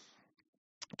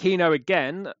 Kino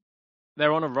again,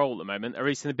 they're on a roll at the moment. They're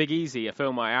releasing The Big Easy, a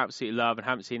film I absolutely love and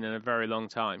haven't seen in a very long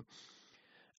time.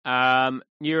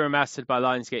 New remastered by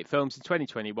Lionsgate Films in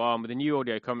 2021 with a new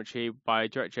audio commentary by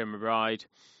director Gemma Ride.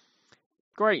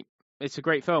 Great. It's a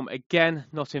great film. Again,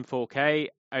 not in 4K,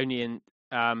 only in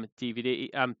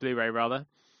DVD, Blu-ray rather.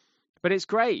 But it's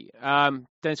great.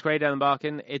 Dennis Quaid, Ellen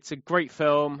Barkin. It's a great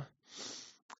film.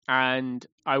 And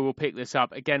I will pick this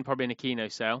up again, probably in a Kino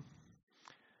sale.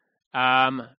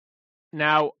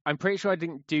 Now, I'm pretty sure I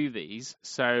didn't do these,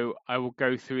 so I will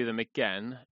go through them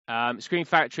again. Scream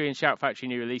Factory and Shout Factory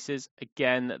new releases.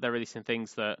 Again, they're releasing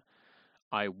things that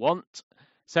I want.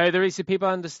 So there is People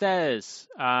Under Stairs,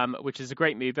 which is a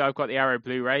great movie. I've got the Arrow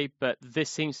Blu-ray, but this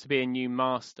seems to be a new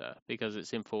master because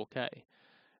it's in 4K,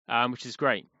 which is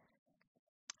great.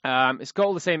 It's got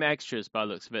all the same extras by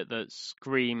the looks of it that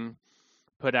Scream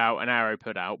put out and Arrow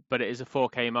put out, but it is a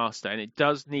 4K master, and it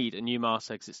does need a new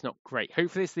master because it's not great.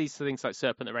 Hopefully this leads to things like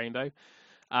Serpent the Rainbow.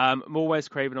 More Wes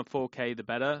Craven on 4K, the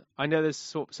better. I know there's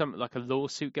something like a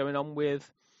lawsuit going on with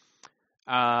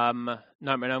Nightmare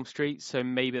on Elm Street, so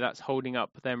maybe that's holding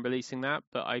up them releasing that,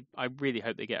 but I really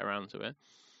hope they get around to it.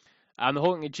 The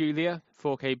Haunting of Julia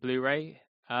 4K Blu-ray.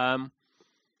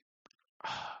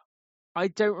 I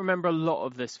don't remember a lot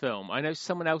of this film. I know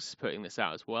someone else is putting this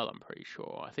out as well, I'm pretty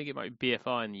sure. I think it might be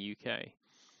BFI in the UK.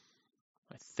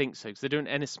 I think so, because they're doing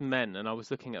Ennis Men, and I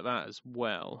was looking at that as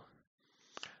well.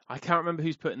 I can't remember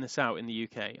who's putting this out in the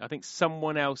UK. I think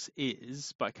someone else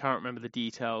is, but I can't remember the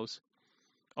details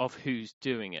of who's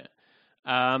doing it.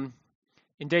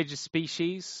 Endangered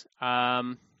Species,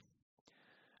 a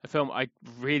film I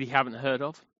really haven't heard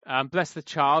of. Bless the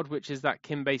Child, which is that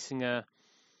Kim Basinger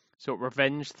sort of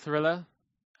revenge thriller.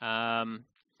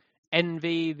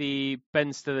 Envy, the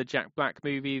Ben Stiller Jack Black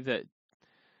movie that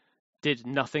did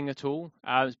nothing at all.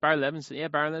 It's Barry Levinson. Yeah,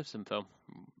 Barry Levinson film.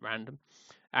 Random.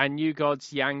 And New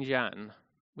Gods Yang Jan,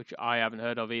 which I haven't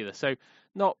heard of either. So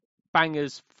not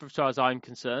bangers as far as I'm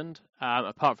concerned,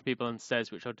 apart from People on the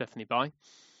Stairs, which I'll definitely buy.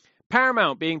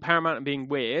 Paramount, being Paramount and being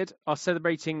weird, are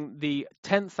celebrating the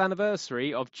 10th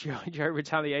anniversary of G.I. Joe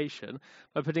Retaliation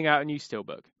by putting out a new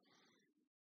steelbook.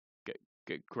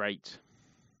 Great.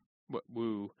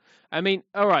 Woo. I mean,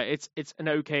 all right, it's an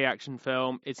okay action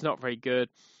film. It's not very good.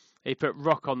 They put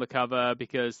Rock on the cover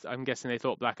because I'm guessing they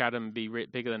thought Black Adam would be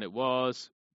bigger than it was.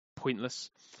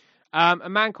 Pointless. A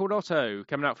Man Called Otto,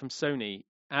 coming out from Sony.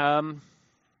 I've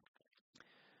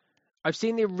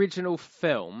seen the original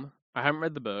film. I haven't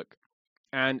read the book.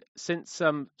 And since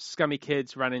some scummy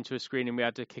kids ran into a screen and we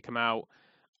had to kick them out,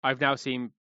 I've now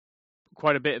seen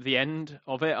quite a bit of the end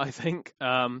of it, I think,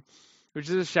 which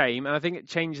is a shame. And I think it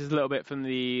changes a little bit from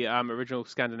the original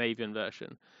Scandinavian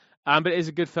version. But it is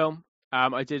a good film.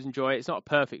 I did enjoy it. It's not a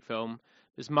perfect film.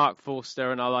 There's Mark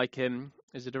Forster, and I like him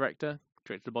as a director.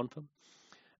 Directed a Bond film.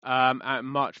 At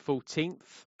March 14th.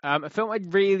 A film I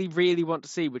really, really want to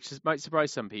see, which might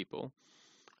surprise some people.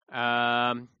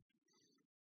 But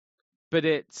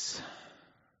it's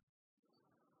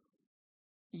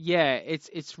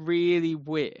really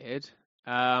weird.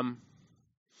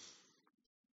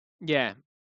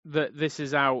 That this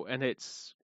is out and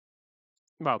it's,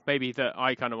 well, maybe that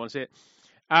I kind of want to see it.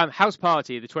 House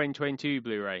Party, the 2022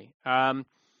 Blu-ray.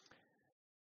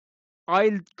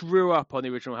 I grew up on the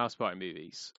original House Party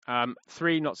movies.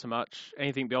 3, not so much.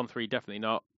 Anything beyond 3, definitely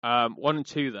not. 1 and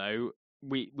 2, though,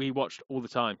 we watched all the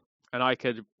time, and I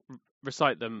could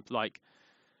recite them like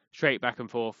straight back and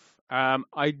forth. I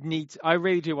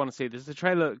really do want to see this. The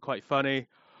trailer looked quite funny.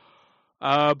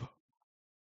 I'm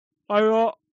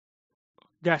not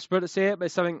desperate to see it, but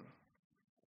it's something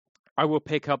I will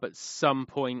pick up at some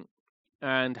point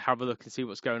and have a look and see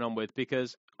what's going on with,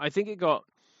 because I think it got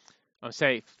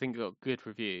good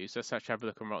reviews. Let's actually have a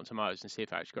look on Rotten Tomatoes and see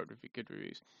if it actually got good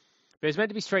reviews. But it's meant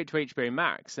to be straight to HBO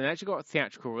Max, and it actually got a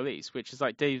theatrical release, which is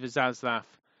like David Zaslav,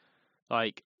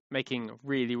 like, making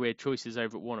really weird choices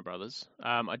over at Warner Brothers.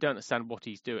 I don't understand what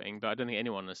he's doing, but I don't think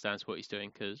anyone understands what he's doing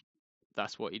because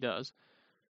that's what he does.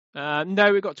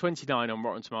 No, it got 29 on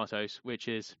Rotten Tomatoes, which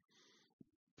is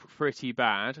pretty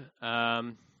bad.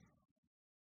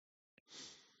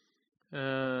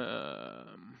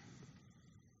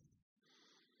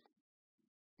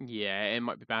 Yeah, it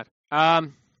might be bad.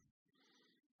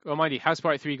 Well, mind you, House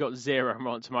Party 3 got 0 on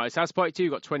Rotten Tomatoes. House Party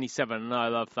 2 got 27, and I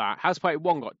love that. House Party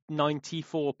 1 got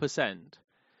 94%.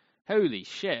 Holy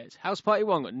shit. House Party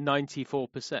 1 got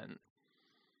 94%.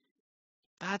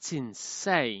 That's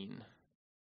insane.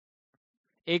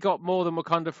 It got more than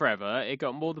Wakanda Forever. It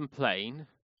got more than Plane.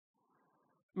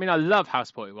 I mean, I love House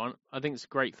Party 1. I think it's a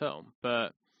great film,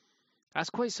 but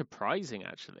that's quite surprising,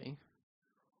 actually.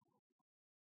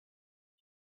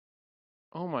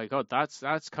 Oh my god,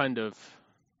 that's kind of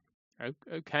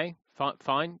okay,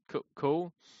 fine,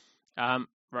 cool,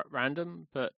 random,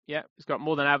 but yeah, it's got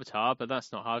more than Avatar, but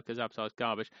that's not hard because Avatar's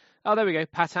garbage. Oh, there we go.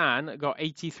 Patan got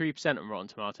 83% on Rotten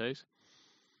Tomatoes.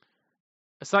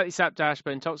 A slightly slapdash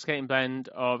but intoxicating blend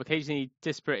of occasionally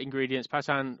disparate ingredients,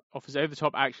 Patan offers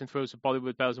over-the-top action thrills with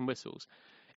Bollywood bells and whistles.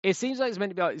 It seems like it's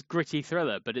meant to be like this gritty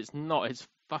thriller, but it's not. It's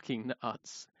fucking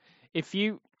nuts.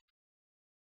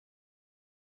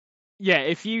 Yeah,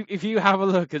 if you have a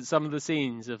look at some of the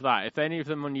scenes of that, if any of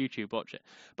them on YouTube, watch it.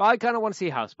 But I kind of want to see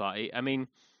House Party. I mean,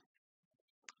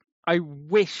 I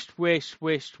wished they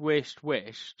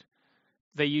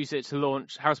use it to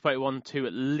launch House Party 1 2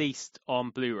 at least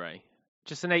on Blu-ray.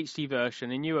 Just an HD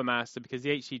version, a newer master, because the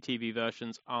HD TV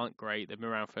versions aren't great. They've been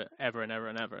around for ever and ever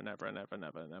and ever and ever and ever and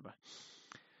ever and ever.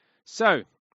 So,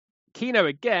 Kino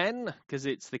again, because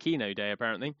it's the Kino day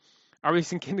apparently, are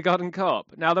releasing Kindergarten Cop.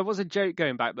 Now, there was a joke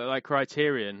going back that like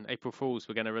Criterion, April Fools,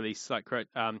 were going to release like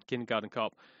Kindergarten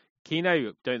Cop.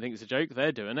 Kino don't think it's a joke.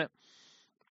 They're doing it.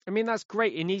 I mean, that's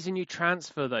great. It needs a new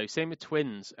transfer, though. Same with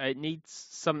Twins. It needs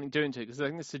something doing to it, because I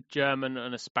think it's a German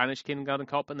and a Spanish Kindergarten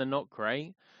Cop, and they're not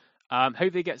great.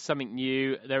 Hope they get something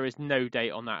new. There is no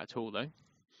date on that at all, though.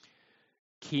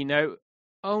 Kino.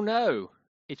 Oh, no.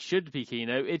 It should be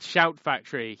Kino. It's Shout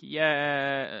Factory.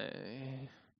 Yeah.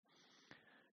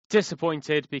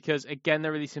 Disappointed, because, again,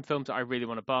 they're releasing films that I really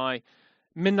want to buy.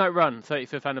 Midnight Run,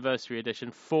 35th Anniversary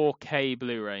Edition, 4K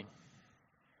Blu-ray.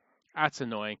 That's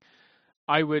annoying.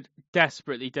 I would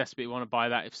desperately want to buy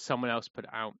that if someone else put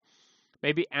it out.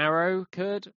 Maybe Arrow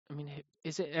could. I mean,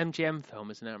 is it MGM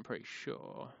film, isn't it? I'm pretty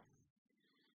sure.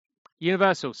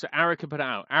 Universal, so Arrow could put it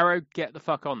out. Arrow, get the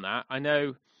fuck on that. I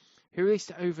know. Who released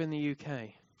it over in the UK?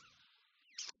 I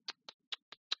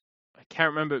can't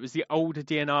remember. It was the older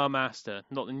DNR master,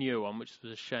 not the newer one, which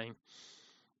was a shame.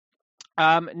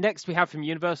 Next, we have from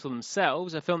Universal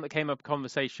themselves, a film that came up in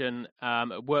conversation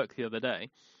at work the other day.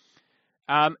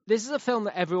 This is a film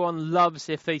that everyone loves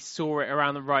if they saw it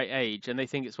around the right age and they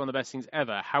think it's one of the best things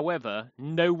ever. However,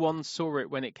 no one saw it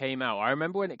when it came out. I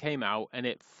remember when it came out and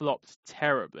it flopped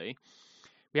terribly.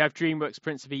 We have DreamWorks'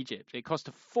 Prince of Egypt. It cost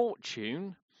a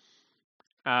fortune,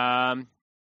 and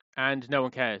no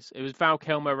one cares. It was Val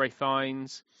Kilmer, Ray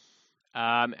Fiennes.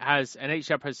 It has an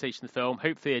HDR presentation of the film,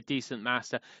 hopefully a decent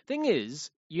master. Thing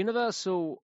is,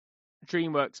 Universal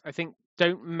DreamWorks, I think,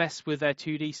 don't mess with their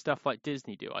 2D stuff like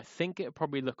Disney do. I think it'll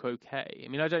probably look okay. I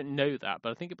mean, I don't know that,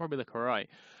 but I think it'll probably look all right.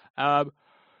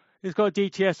 It's got a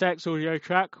DTS:X audio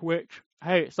track, which,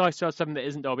 hey, it's nice to have something that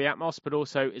isn't Dolby Atmos, but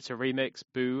also it's a remix.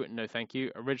 Boo, no thank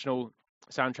you. Original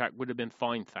soundtrack would have been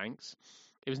fine, thanks.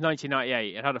 It was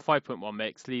 1998. It had a 5.1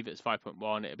 mix. Leave it as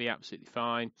 5.1. It'll be absolutely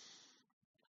fine.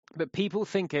 But people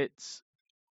think it's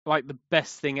like the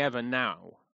best thing ever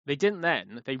now. They didn't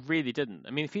then. They really didn't. I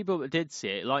mean, the people that did see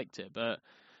it liked it, but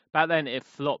back then it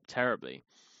flopped terribly.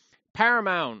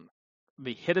 Paramount,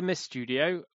 the Hit and Miss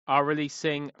studio, are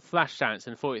releasing Flashdance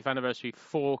in the 40th anniversary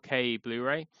 4K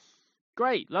Blu-ray.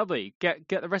 Great, lovely. Get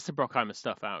the rest of Brockheimer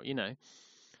stuff out, you know.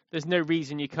 There's no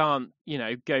reason you can't, you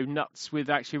know, go nuts with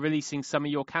actually releasing some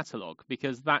of your catalogue,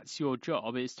 because that's your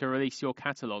job, is to release your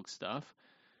catalogue stuff,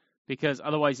 because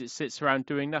otherwise it sits around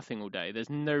doing nothing all day. There's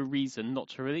no reason not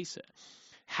to release it.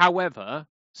 However,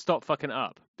 stop fucking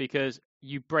up, because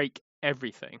you break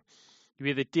everything. You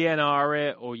either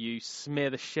DNR it, or you smear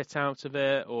the shit out of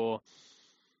it, or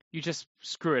you just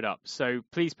screw it up. So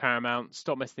please, Paramount,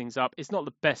 stop messing things up. It's not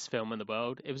the best film in the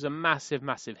world. It was a massive,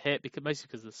 massive hit, mostly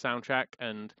because of the soundtrack,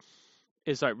 and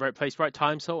it's like right place, right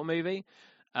time sort of movie.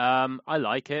 I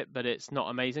like it, but it's not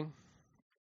amazing.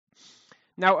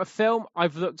 Now, a film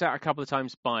I've looked at a couple of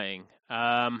times buying.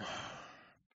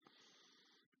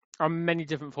 On many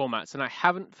different formats, and I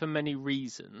haven't for many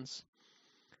reasons.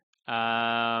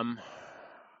 And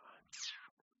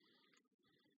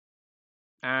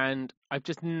I've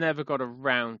just never got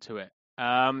around to it.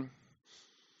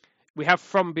 We have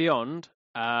From Beyond,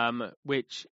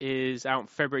 which is out on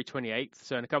February 28th,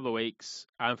 so in a couple of weeks,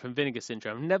 from Vinegar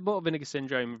Syndrome. I've never bought a Vinegar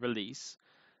Syndrome release.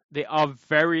 They are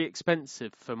very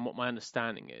expensive from what my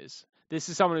understanding is. This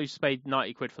is someone who's paid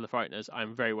 90 quid for The Frighteners.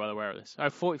 I'm very well aware of this. I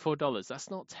have $44. That's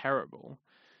not terrible.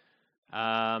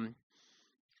 I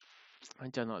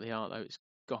don't like the art, though. It's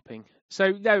gopping.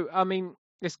 So, no, I mean,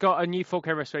 it's got a new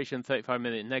 4K restoration,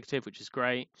 35mm negative, which is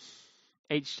great.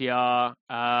 HDR.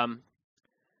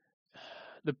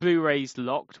 The Blu-ray's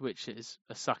locked, which is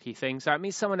a sucky thing. So that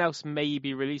means someone else may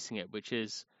be releasing it, which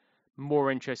is more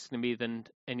interesting to me than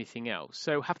anything else.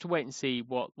 So have to wait and see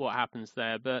what happens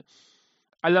there. But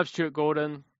I love Stuart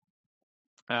Gordon.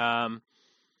 I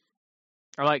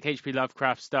like H.P.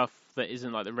 Lovecraft stuff that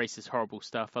isn't like the racist, horrible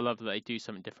stuff. I love that they do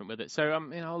something different with it. So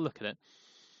I'll look at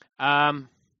it.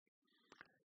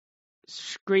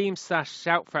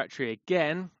 Scream/Shout Factory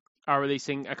again are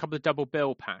releasing a couple of double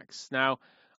bill packs. Now,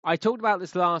 I talked about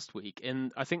this last week,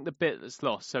 and I think the bit that's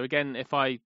lost. So again, if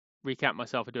I recap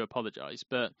myself, I do apologise.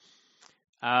 But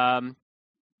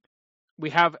we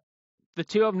have the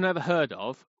two I've never heard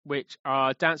of, which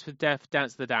are Dance with Death,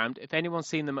 Dance of the Damned. If anyone's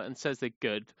seen them and says they're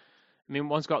good, I mean,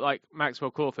 one's got like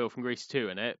Maxwell Caulfield from Grease 2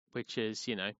 in it, which is,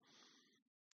 you know,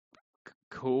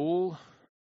 cool.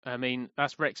 I mean,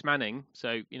 that's Rex Manning,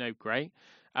 so, great.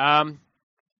 I've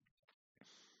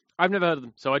never heard of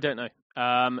them, so I don't know.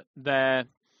 They're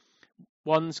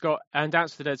One's got, and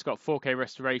Dance of the Dead's got 4K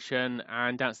restoration,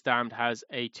 and Dance of the Damned has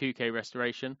a 2K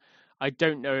restoration. I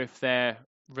don't know if they're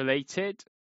related,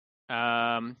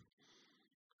 or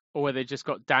whether they just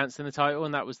got Dance in the title,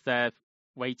 and that was their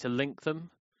way to link them.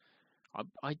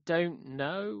 I don't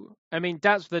know. I mean,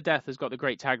 Dance with the Death has got the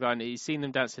great tagline, he's seen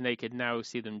them dancing naked, now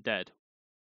see them dead,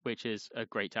 which is a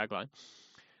great tagline.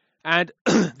 And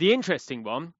the interesting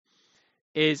one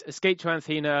is Escape to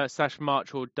Anthena /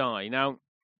 March or Die. Now,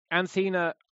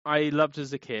 Anthena, I loved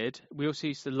as a kid. We also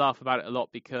used to laugh about it a lot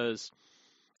because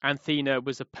Anthena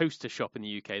was a poster shop in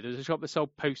the UK. There was a shop that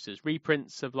sold posters,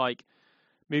 reprints of like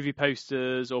movie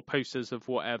posters or posters of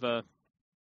whatever.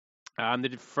 They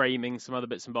did framing, some other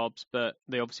bits and bobs, but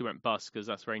they obviously went bust because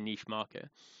that's a very niche market.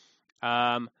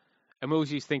 And we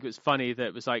always used to think it was funny that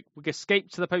it was like, we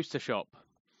escape to the poster shop.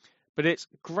 But it's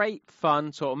great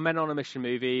fun, sort of men on a mission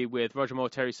movie with Roger Moore,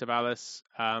 Terry Savalas,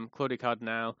 Claudia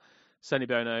Cardinale, Sonny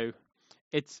Bono.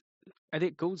 It's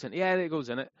Elliot Gould's in it. Yeah, Elliot Gould's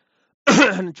in it.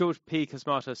 And George P.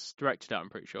 Cosmatos directed it, I'm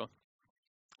pretty sure.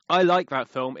 I like that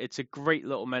film. It's a great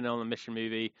little men on a mission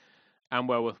movie and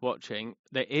well worth watching.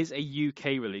 There is a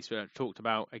UK release, which I talked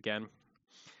about again.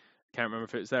 Can't remember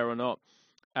if it's there or not.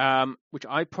 Which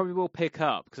I probably will pick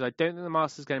up because I don't think the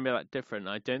master's going to be that different.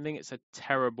 I don't think it's a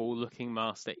terrible looking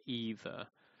master either.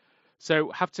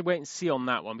 So have to wait and see on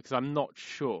that one because I'm not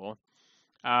sure.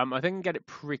 I think I can get it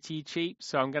pretty cheap,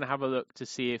 so I'm going to have a look to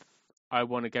see if I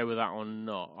want to go with that or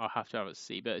not. I'll have to have a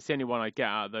see, but it's the only one I get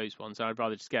out of those ones. I'd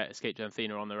rather just get Escape to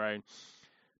Anthena on their own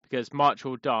because March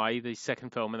or Die, the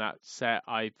second film in that set,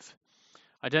 I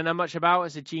don't know much about.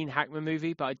 It's a Gene Hackman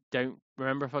movie, but I don't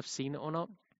remember if I've seen it or not.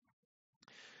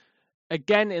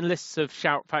 Again, in lists of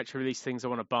Shout Factory release things I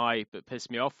want to buy but piss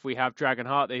me off, we have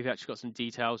Dragonheart. They've actually got some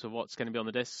details of what's going to be on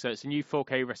the disc. So it's a new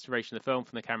 4K restoration of the film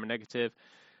from the camera negative.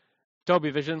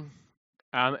 Dolby Vision.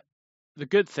 The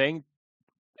good thing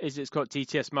is it's got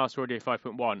DTS Master Audio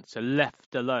 5.1, so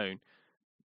left alone.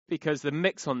 Because the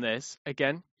mix on this,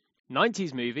 again,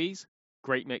 90s movies,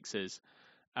 great mixes.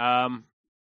 It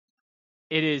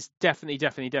is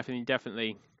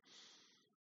definitely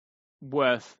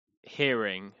worth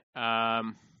hearing.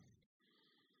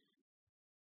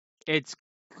 It's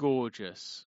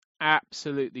gorgeous.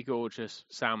 Absolutely gorgeous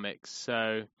sound mix.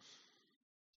 So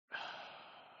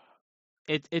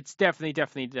it's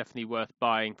definitely worth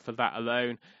buying for that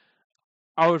alone.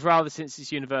 I would rather, since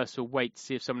it's Universal, wait to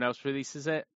see if someone else releases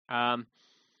it.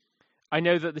 I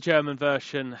know that the German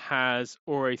version has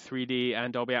Oro 3D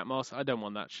and Dolby Atmos. I don't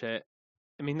want that shit.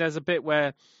 I mean, there's a bit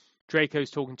where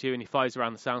Draco's talking to you and he flies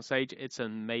around the soundstage. It's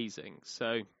amazing.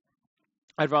 So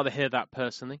I'd rather hear that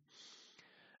personally.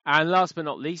 And last but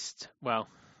not least, well,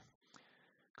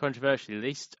 controversially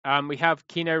least, we have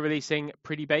Kino releasing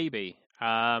Pretty Baby.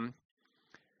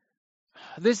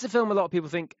 This is a film a lot of people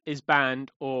think is banned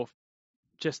or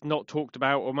just not talked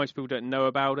about, or most people don't know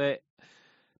about it.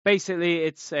 Basically,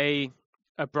 it's a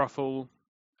brothel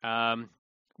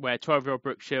where 12-year-old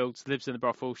Brooke Shields lives in the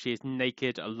brothel. She is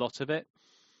naked a lot of it.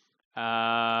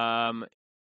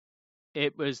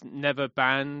 It was never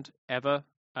banned, ever.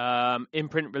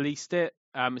 Imprint released it.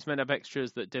 It's meant to have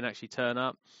extras that didn't actually turn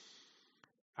up.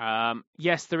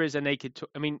 Yes, there is a naked...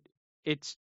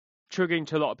 it's triggering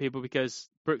to a lot of people because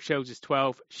Brooke Shields is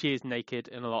 12. She is naked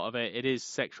in a lot of it. It is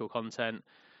sexual content.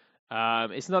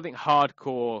 It's nothing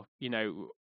hardcore,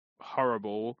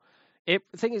 horrible. The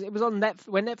thing is, it was on Netflix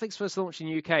when Netflix first launched in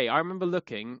the UK. I remember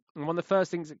looking, and one of the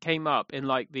first things that came up in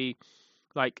the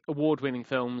award-winning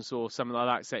films or something like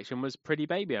that section was Pretty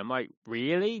Baby. I'm like,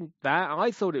 really? That?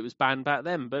 I thought it was banned back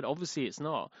then, but obviously it's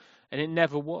not, and it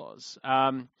never was.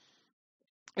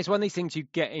 It's one of these things you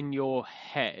get in your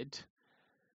head.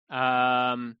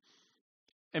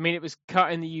 It was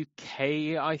cut in the UK,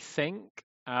 I think.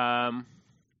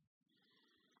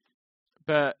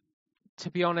 But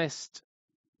to be honest,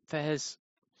 there's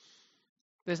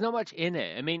not much in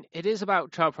it. It is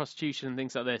about child prostitution and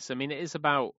things like this. It is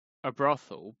about a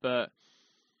brothel, but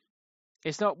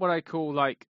it's not what I call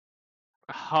a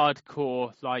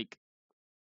hardcore,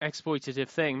 exploitative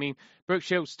thing. Brooke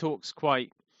Shields talks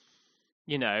quite, what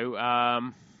do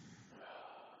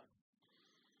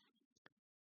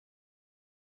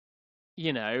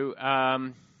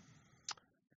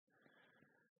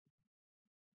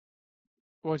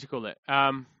you call it?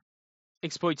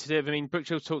 Exploitative. Brooke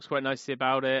Shields talks quite nicely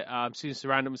about it. Susan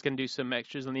Sarandon was going to do some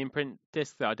extras on the imprint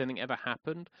disc that I don't think ever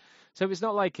happened. So it's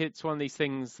not like it's one of these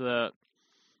things that,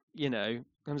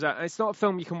 comes out. And it's not a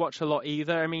film you can watch a lot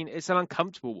either. It's an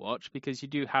uncomfortable watch because you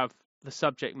do have the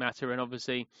subject matter, and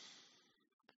obviously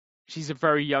she's a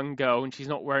very young girl and she's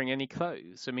not wearing any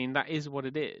clothes. I mean, that is what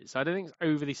it is. I don't think it's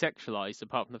overly sexualized,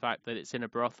 apart from the fact that it's in a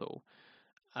brothel.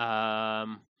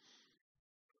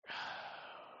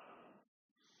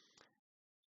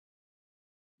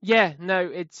 Yeah,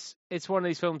 no, it's one of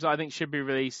these films that I think should be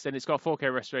released, and it's got a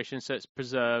 4K restoration, so it's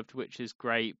preserved, which is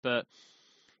great. But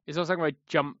it's also going to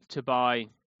jump to buy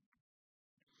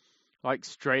like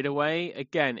straight away.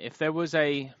 Again, if there was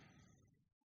an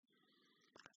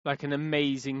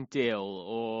amazing deal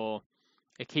or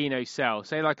a Kino sale,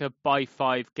 say like a buy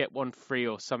 5 get 1 free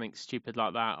or something stupid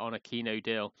like that on a Kino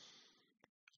deal,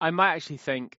 I might actually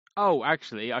think, oh,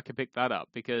 actually, I could pick that up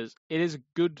because it is a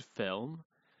good film.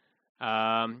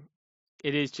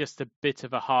 It is just a bit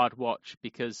of a hard watch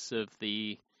because of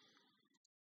the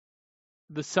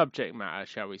subject matter,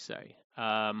 shall we say.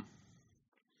 But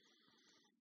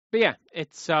yeah,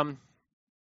 it's one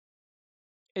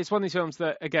of these films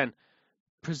that, again,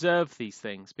 preserve these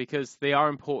things because they are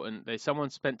important.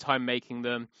 Someone spent time making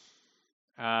them.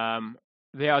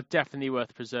 They are definitely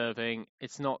worth preserving.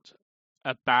 It's not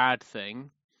a bad thing.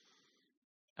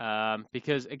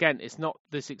 Because again, it's not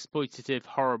this exploitative,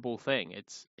 horrible thing.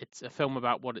 It's a film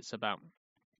about what it's about.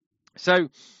 So,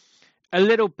 a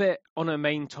little bit on a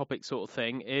main topic sort of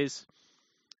thing is,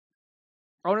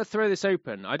 I want to throw this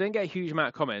open. I don't get a huge amount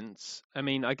of comments. I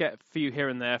mean, I get a few here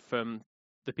and there from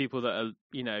the people that are,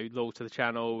 loyal to the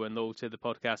channel and loyal to the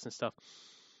podcast and stuff.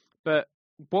 But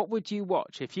what would you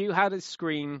watch if you had a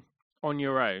screen on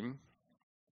your own,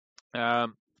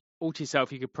 all to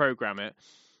yourself? You could program it.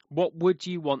 What would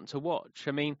you want to watch?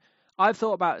 I mean, I've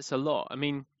thought about this a lot. I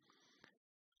mean,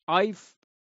 I've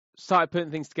started putting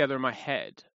things together in my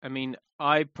head. I mean,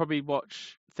 I probably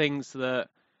watch things that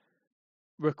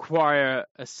require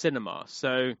a cinema.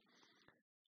 So,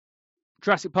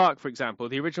 Jurassic Park, for example,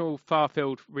 the original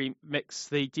Farfield remix,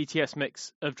 the DTS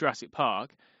mix of Jurassic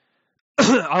Park,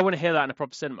 I want to hear that in a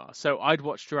proper cinema. So, I'd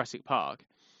watch Jurassic Park.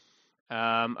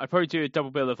 I'd probably do a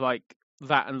double bill of like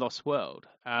that and Lost World.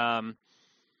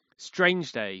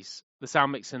 Strange Days, the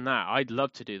sound mix in that, I'd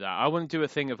love to do that. I want to do a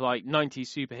thing of like 90s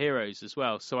superheroes as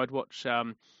well. So I'd watch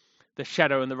The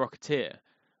Shadow and the Rocketeer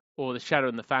or The Shadow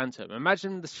and the Phantom.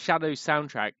 Imagine the Shadow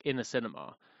soundtrack in a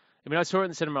cinema. I mean, I saw it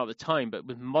in the cinema at the time, but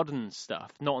with modern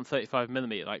stuff, not on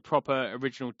 35mm, like proper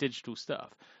original digital stuff.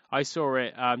 I saw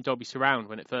it Dolby Surround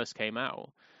when it first came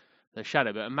out, The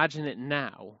Shadow. But imagine it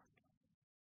now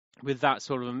with that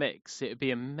sort of a mix. It would be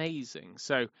amazing.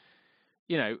 So,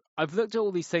 I've looked at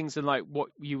all these things and like what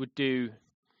you would do.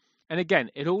 And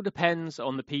again, it all depends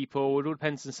on the people. It all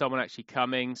depends on someone actually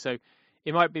coming. So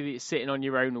it might be that you're sitting on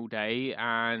your own all day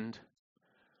and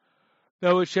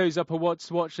no one shows up and wants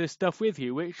to watch this stuff with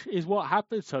you, which is what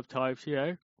happens sometimes,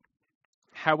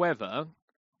 However,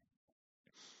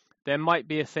 there might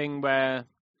be a thing where,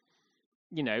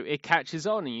 it catches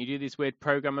on and you do these weird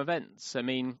program events. I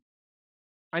mean,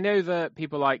 I know that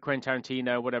people like Quentin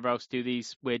Tarantino, whatever else, do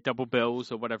these weird double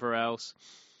bills or whatever else.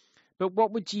 But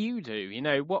what would you do?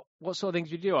 What sort of things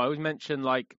would you do? I always mention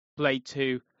like Blade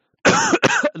 2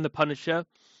 and The Punisher.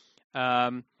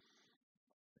 I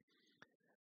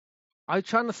was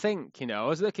trying to think, I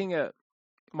was looking at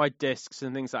my discs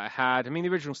and things that I had. I mean,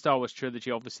 the original Star Wars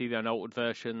trilogy, obviously, the unaltered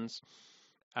versions.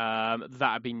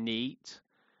 That'd be neat.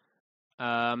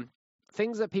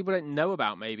 Things that people don't know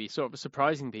about, maybe sort of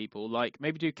surprising people, like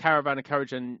maybe do Caravan of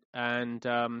Courage and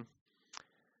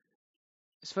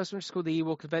it's first one just called the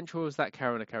Ewok Adventure, or was that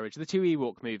Caravan of Courage? The 2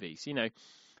 Ewok movies,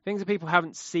 things that people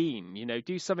haven't seen,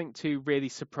 do something to really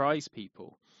surprise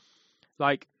people.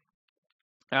 Like,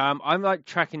 I'm like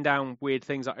tracking down weird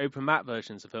things like open map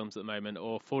versions of films at the moment,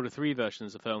 or 4:3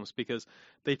 versions of films, because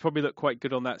they probably look quite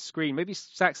good on that screen. Maybe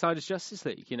Zack Snyder's Justice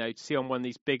League, to see on one of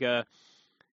these bigger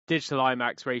digital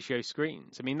IMAX ratio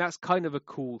screens. I mean, that's kind of a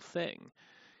cool thing,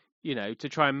 to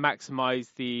try and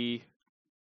maximize the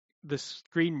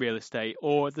screen real estate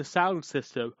or the sound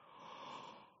system.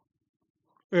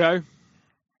 How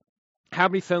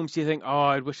many films do you think, oh,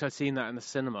 I wish I'd seen that in the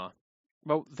cinema?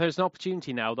 Well, there's an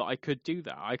opportunity now that I could do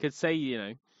that. I could say,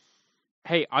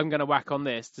 hey, I'm going to whack on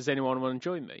this. Does anyone want to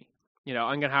join me?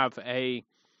 I'm going to have a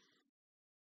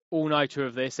all-nighter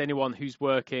of this. Anyone who's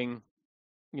working,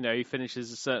 he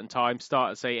finishes a certain time,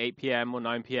 start at, say, 8 p.m. or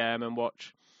 9 p.m. and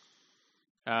watch,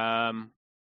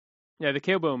 the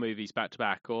Kill Bill movies back to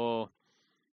back, or,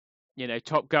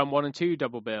 Top Gun 1 and 2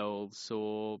 double bills,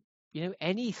 or,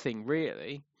 anything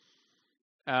really.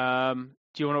 Do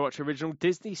you want to watch original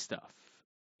Disney stuff?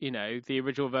 The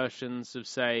original versions of,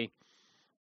 say,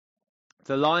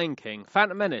 The Lion King,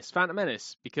 Phantom Menace,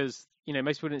 because,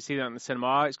 most people didn't see that in the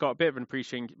cinema. It's got a bit of an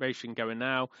appreciation going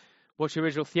now. watch the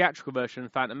original theatrical version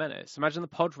of Phantom Menace. Imagine the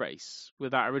pod race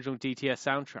with that original DTS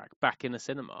soundtrack back in the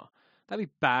cinema. That'd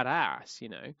be badass, you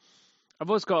know. I've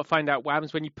also got to find out what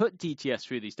happens when you put DTS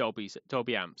through these Dolby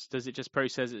amps. Does it just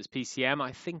process it as PCM?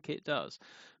 I think it does.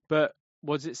 But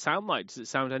what does it sound like? Does it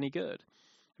sound any good?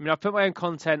 I mean, I've put my own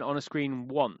content on a screen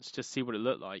once just to see what it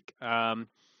looked like. I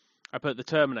put the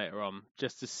Terminator on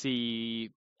just to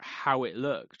see how it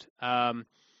looked.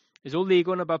 It's all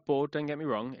legal and above board, don't get me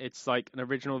wrong. It's like an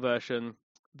original version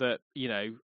that, you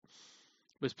know,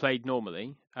 was played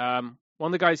normally. One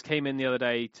of the guys came in the other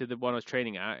day to the one I was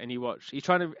training at, and he's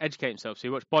trying to educate himself. So he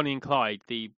watched Bonnie and Clyde,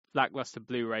 the lackluster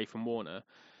Blu-ray from Warner.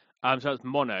 So that was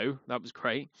mono. That was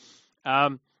great.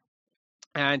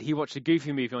 And he watched a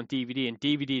Goofy movie on DVD, and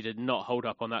DVD did not hold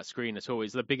up on that screen at all.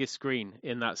 It's the biggest screen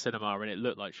in that cinema, and it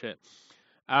looked like shit.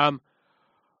 But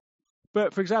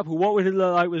for example, what would it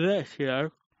look like with this, you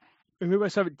know? If we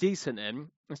must have it decent in,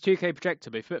 it's 2K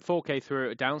projector, but if you put 4K through it,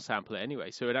 would downsample it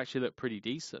anyway, so it'd actually look pretty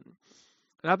decent.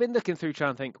 And I've been looking through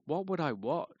trying to think, what would I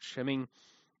watch? I mean,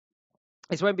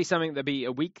 it won't be something that'd be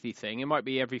a weekly thing. It might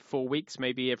be every 4 weeks,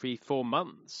 maybe every 4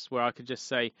 months, where I could just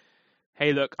say,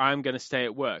 hey, look, I'm going to stay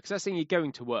at work. Because that's the thing, you're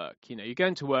going to work. You know, you're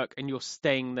going to work and you're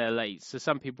staying there late. So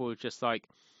some people are just like,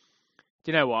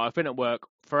 do you know what? I've been at work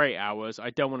for 8 hours. I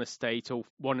don't want to stay till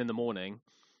 1 a.m.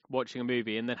 watching a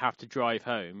movie and then have to drive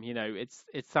home. You know, it's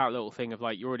that little thing of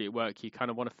like, you're already at work. You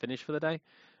kind of want to finish for the day.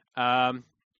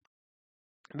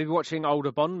 Maybe watching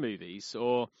older Bond movies,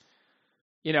 or,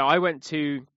 you know, I went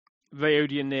to the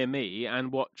Odeon near me and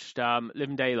watched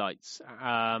Living Daylights,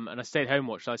 and I stayed home and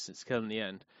watched License to Kill in the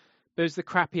end. But it was the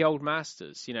crappy old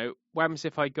masters, you know. What happens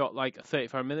if I got like a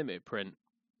 35mm print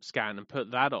scan and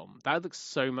put that on? That looks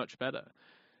so much better,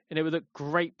 and it would look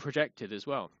great projected as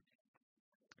well.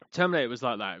 Terminator was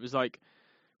like that. It was like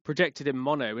projected in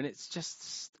mono, and it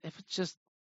just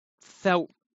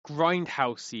felt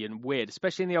grindhousey and weird,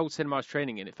 especially in the old cinema I was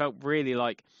training in. It felt really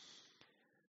like,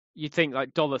 you'd think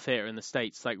like Dollar Theatre in the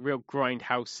States, like real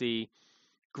grindhousey,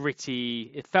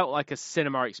 gritty. It felt like a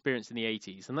cinema experience in the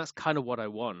 80s, and that's kind of what I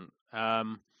want.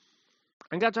 I'm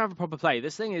glad to have a proper play.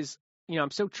 This thing is, you know,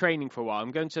 I'm still training for a while.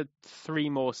 I'm going to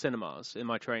 3 more cinemas in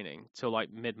my training till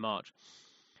like mid-March.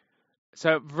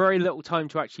 So very little time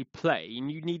to actually play,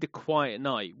 and you need a quiet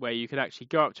night where you could actually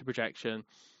go up to projection,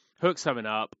 hook something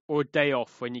up, or a day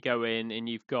off when you go in and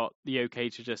you've got the okay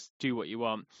to just do what you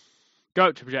want. Go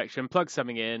up to projection, plug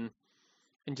something in,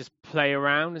 and just play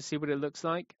around and see what it looks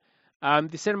like.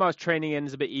 The cinema I was training in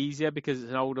is a bit easier because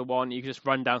it's an older one. You can just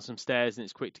run down some stairs and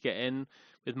it's quick to get in.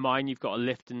 With mine, you've got a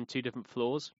lift in 2 different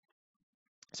floors.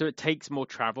 So it takes more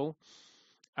travel.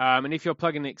 And if you're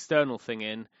plugging an external thing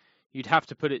in, you'd have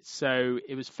to put it so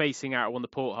it was facing out one of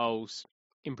the portholes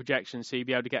in projection, so you'd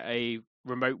be able to get a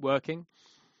remote working.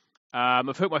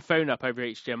 I've hooked my phone up over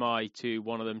HDMI to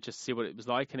one of them just to see what it was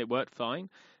like, and it worked fine,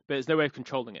 but there's no way of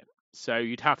controlling it. So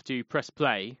you'd have to press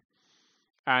play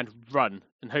and run,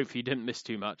 and hopefully you didn't miss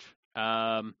too much. But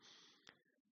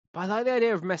I like the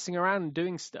idea of messing around and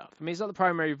doing stuff. I mean, it's not the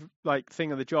primary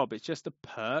thing of the job. It's just a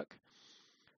perk.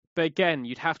 But again,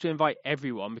 you'd have to invite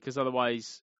everyone, because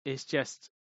otherwise it's just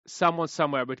someone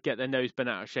somewhere would get their nose bent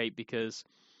out of shape because,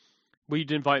 well,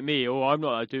 you'd invite me, or I'm not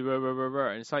allowed to do,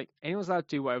 and it's like, anyone's allowed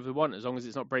to do whatever they want as long as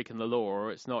it's not breaking the law,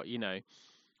 or it's not, you know,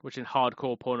 watching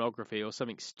hardcore pornography or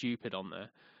something stupid on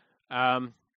there.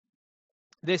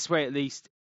 This way, at least,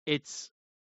 it's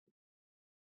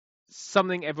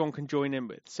something everyone can join in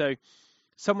with. So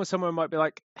someone somewhere might be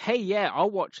like, hey, yeah,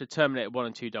 I'll watch a Terminator 1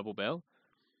 and 2 double bill.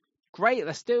 Great,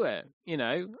 let's do it. You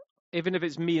know, even if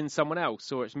it's me and someone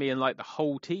else, or it's me and like the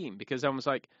whole team, because someone's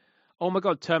like, oh my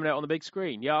God, Terminator on the big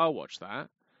screen. Yeah, I'll watch that.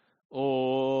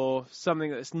 Or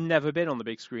something that's never been on the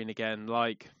big screen again,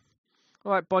 like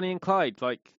Bonnie and Clyde,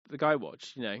 like the guy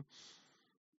watched, you know.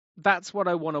 That's what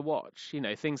I want to watch, you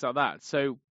know, things like that.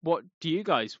 So what do you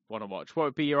guys want to watch? What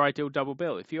would be your ideal double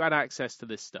bill? If you had access to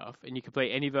this stuff and you could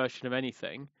play any version of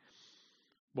anything,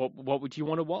 what would you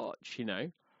want to watch, you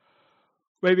know?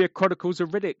 Maybe a Chronicles of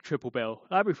Riddick triple bill.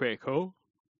 That'd be pretty cool.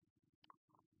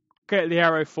 Get the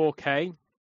Arrow 4K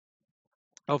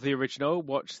of the original,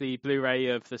 watch the Blu-ray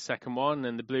of the second one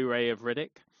and the Blu-ray of Riddick.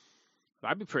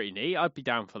 That'd be pretty neat. I'd be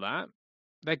down for that.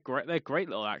 They're great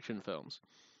little action films.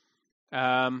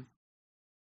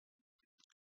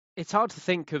 It's hard to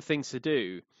think of things to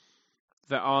do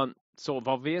that aren't sort of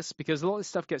obvious, because a lot of this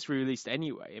stuff gets re-released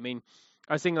anyway. I mean,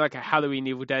 I was thinking like a Halloween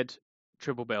Evil Dead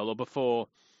triple bill, or before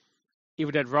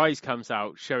Evil Dead Rise comes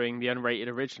out, showing the unrated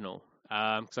original,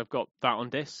 because I've got that on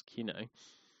disc, you know.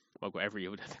 Well, I've got every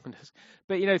Evil Dead thing on disc.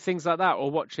 But, you know, things like that, or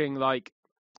watching like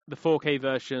the 4K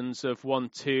versions of 1,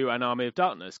 2 and Army of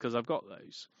Darkness, because I've got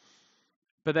those.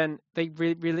 But then they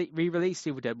re-release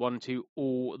Evil Dead 1 and 2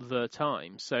 all the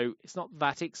time. So it's not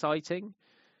that exciting.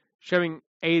 Showing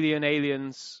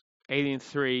Aliens, Alien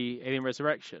 3, Alien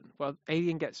Resurrection. Well,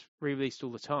 Alien gets re-released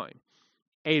all the time.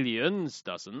 Aliens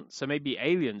doesn't. So maybe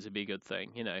Aliens would be a good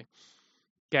thing,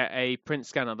 Get a print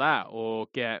scan of that, or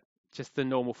get just the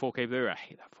normal 4K Blu-ray. I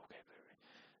hate that 4K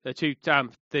Blu-ray.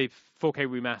 The 4K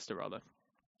remaster, rather.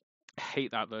 I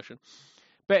hate that version.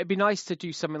 But it'd be nice to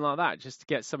do something like that, just to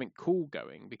get something cool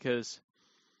going, because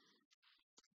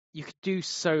you could do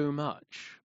so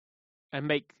much and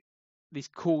make these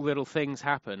cool little things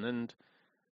happen. And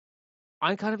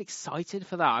I'm kind of excited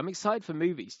for that. I'm excited for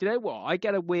movies. Do you know what? I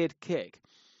get a weird kick.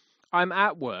 I'm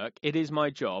at work. It is my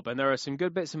job. And there are some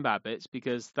good bits and bad bits,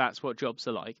 because that's what jobs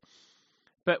are like.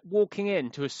 But walking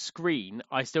into a screen,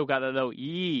 I still got that little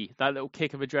that little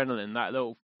kick of adrenaline, that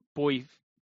little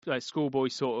schoolboy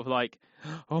sort of like,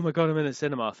 oh my God, I'm in a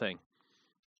cinema thing.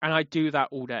 And I do that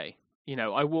all day.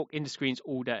 I walk into screens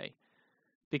all day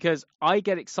because I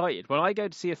get excited when I go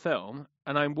to see a film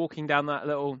and I'm walking down that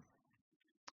little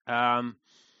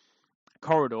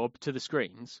corridor to the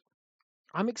screens.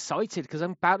 I'm excited because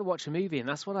I'm about to watch a movie, and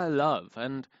that's what I love.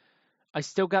 And I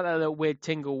still get that little weird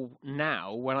tingle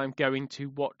now when I'm going to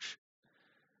watch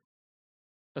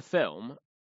a film,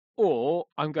 or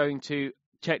I'm going to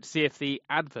check to see if the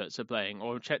adverts are playing,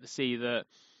 or check to see that,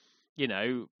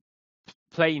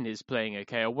 plane is playing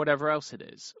okay, or whatever else it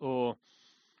is, or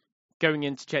going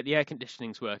in to check the air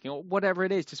conditioning's working, or whatever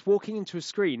it is. Just walking into a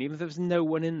screen, even if there's no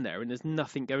one in there and there's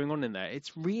nothing going on in there,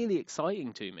 it's really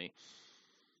exciting to me.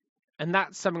 And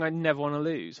that's something I never want to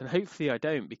lose. And hopefully I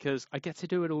don't, because I get to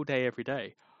do it all day, every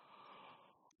day.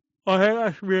 I think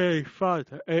that's really fun,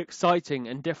 exciting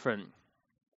and different.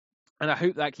 And I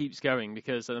hope that keeps going,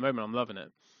 because at the moment I'm loving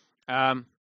it.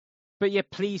 But yeah,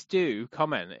 please do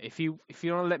comment. If you want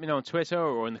to let me know on Twitter,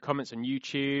 or in the comments on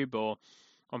YouTube, or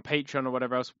on Patreon, or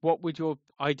whatever else, what would your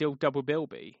ideal double bill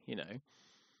be?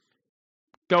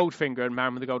 Goldfinger and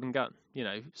Man with the Golden Gun,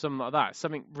 something like that.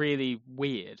 Something really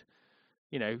weird.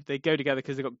 They go together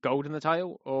because they've got gold in the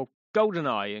title, or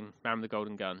GoldenEye and Man with the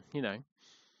Golden Gun,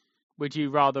 Would you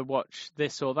rather watch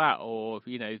this or that, or,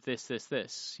 this,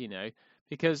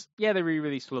 Because, yeah, they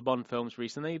re-released all the Bond films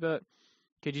recently, but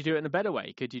could you do it in a better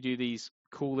way? Could you do these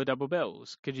cooler double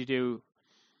bills? Could you do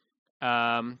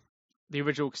the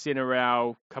original Casino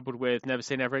Royale coupled with Never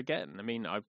Say Never Again? I mean,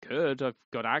 I could. I've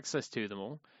got access to them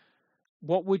all.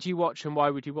 What would you watch, and why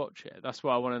would you watch it? That's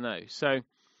what I want to know. So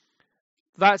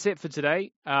that's it for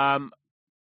today.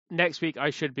 Next week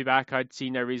I should be back. I'd see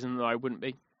no reason that I wouldn't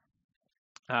be.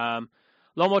 A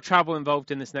lot more travel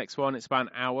involved in this next one. It's about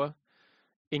an hour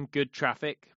in good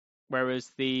traffic, whereas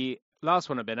the last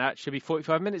one I've been at should be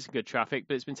 45 minutes in good traffic,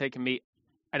 but it's been taking me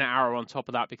an hour on top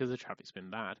of that because the traffic's been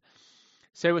bad.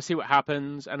 So we'll see what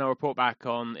happens, and I'll report back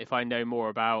on if I know more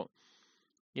about,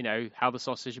 how the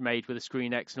sausage is made with a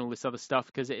Screen X and all this other stuff,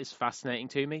 because it is fascinating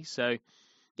to me. So,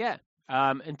 yeah,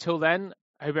 until then,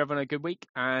 I hope everyone had a good week,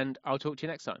 and I'll talk to you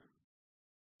next time.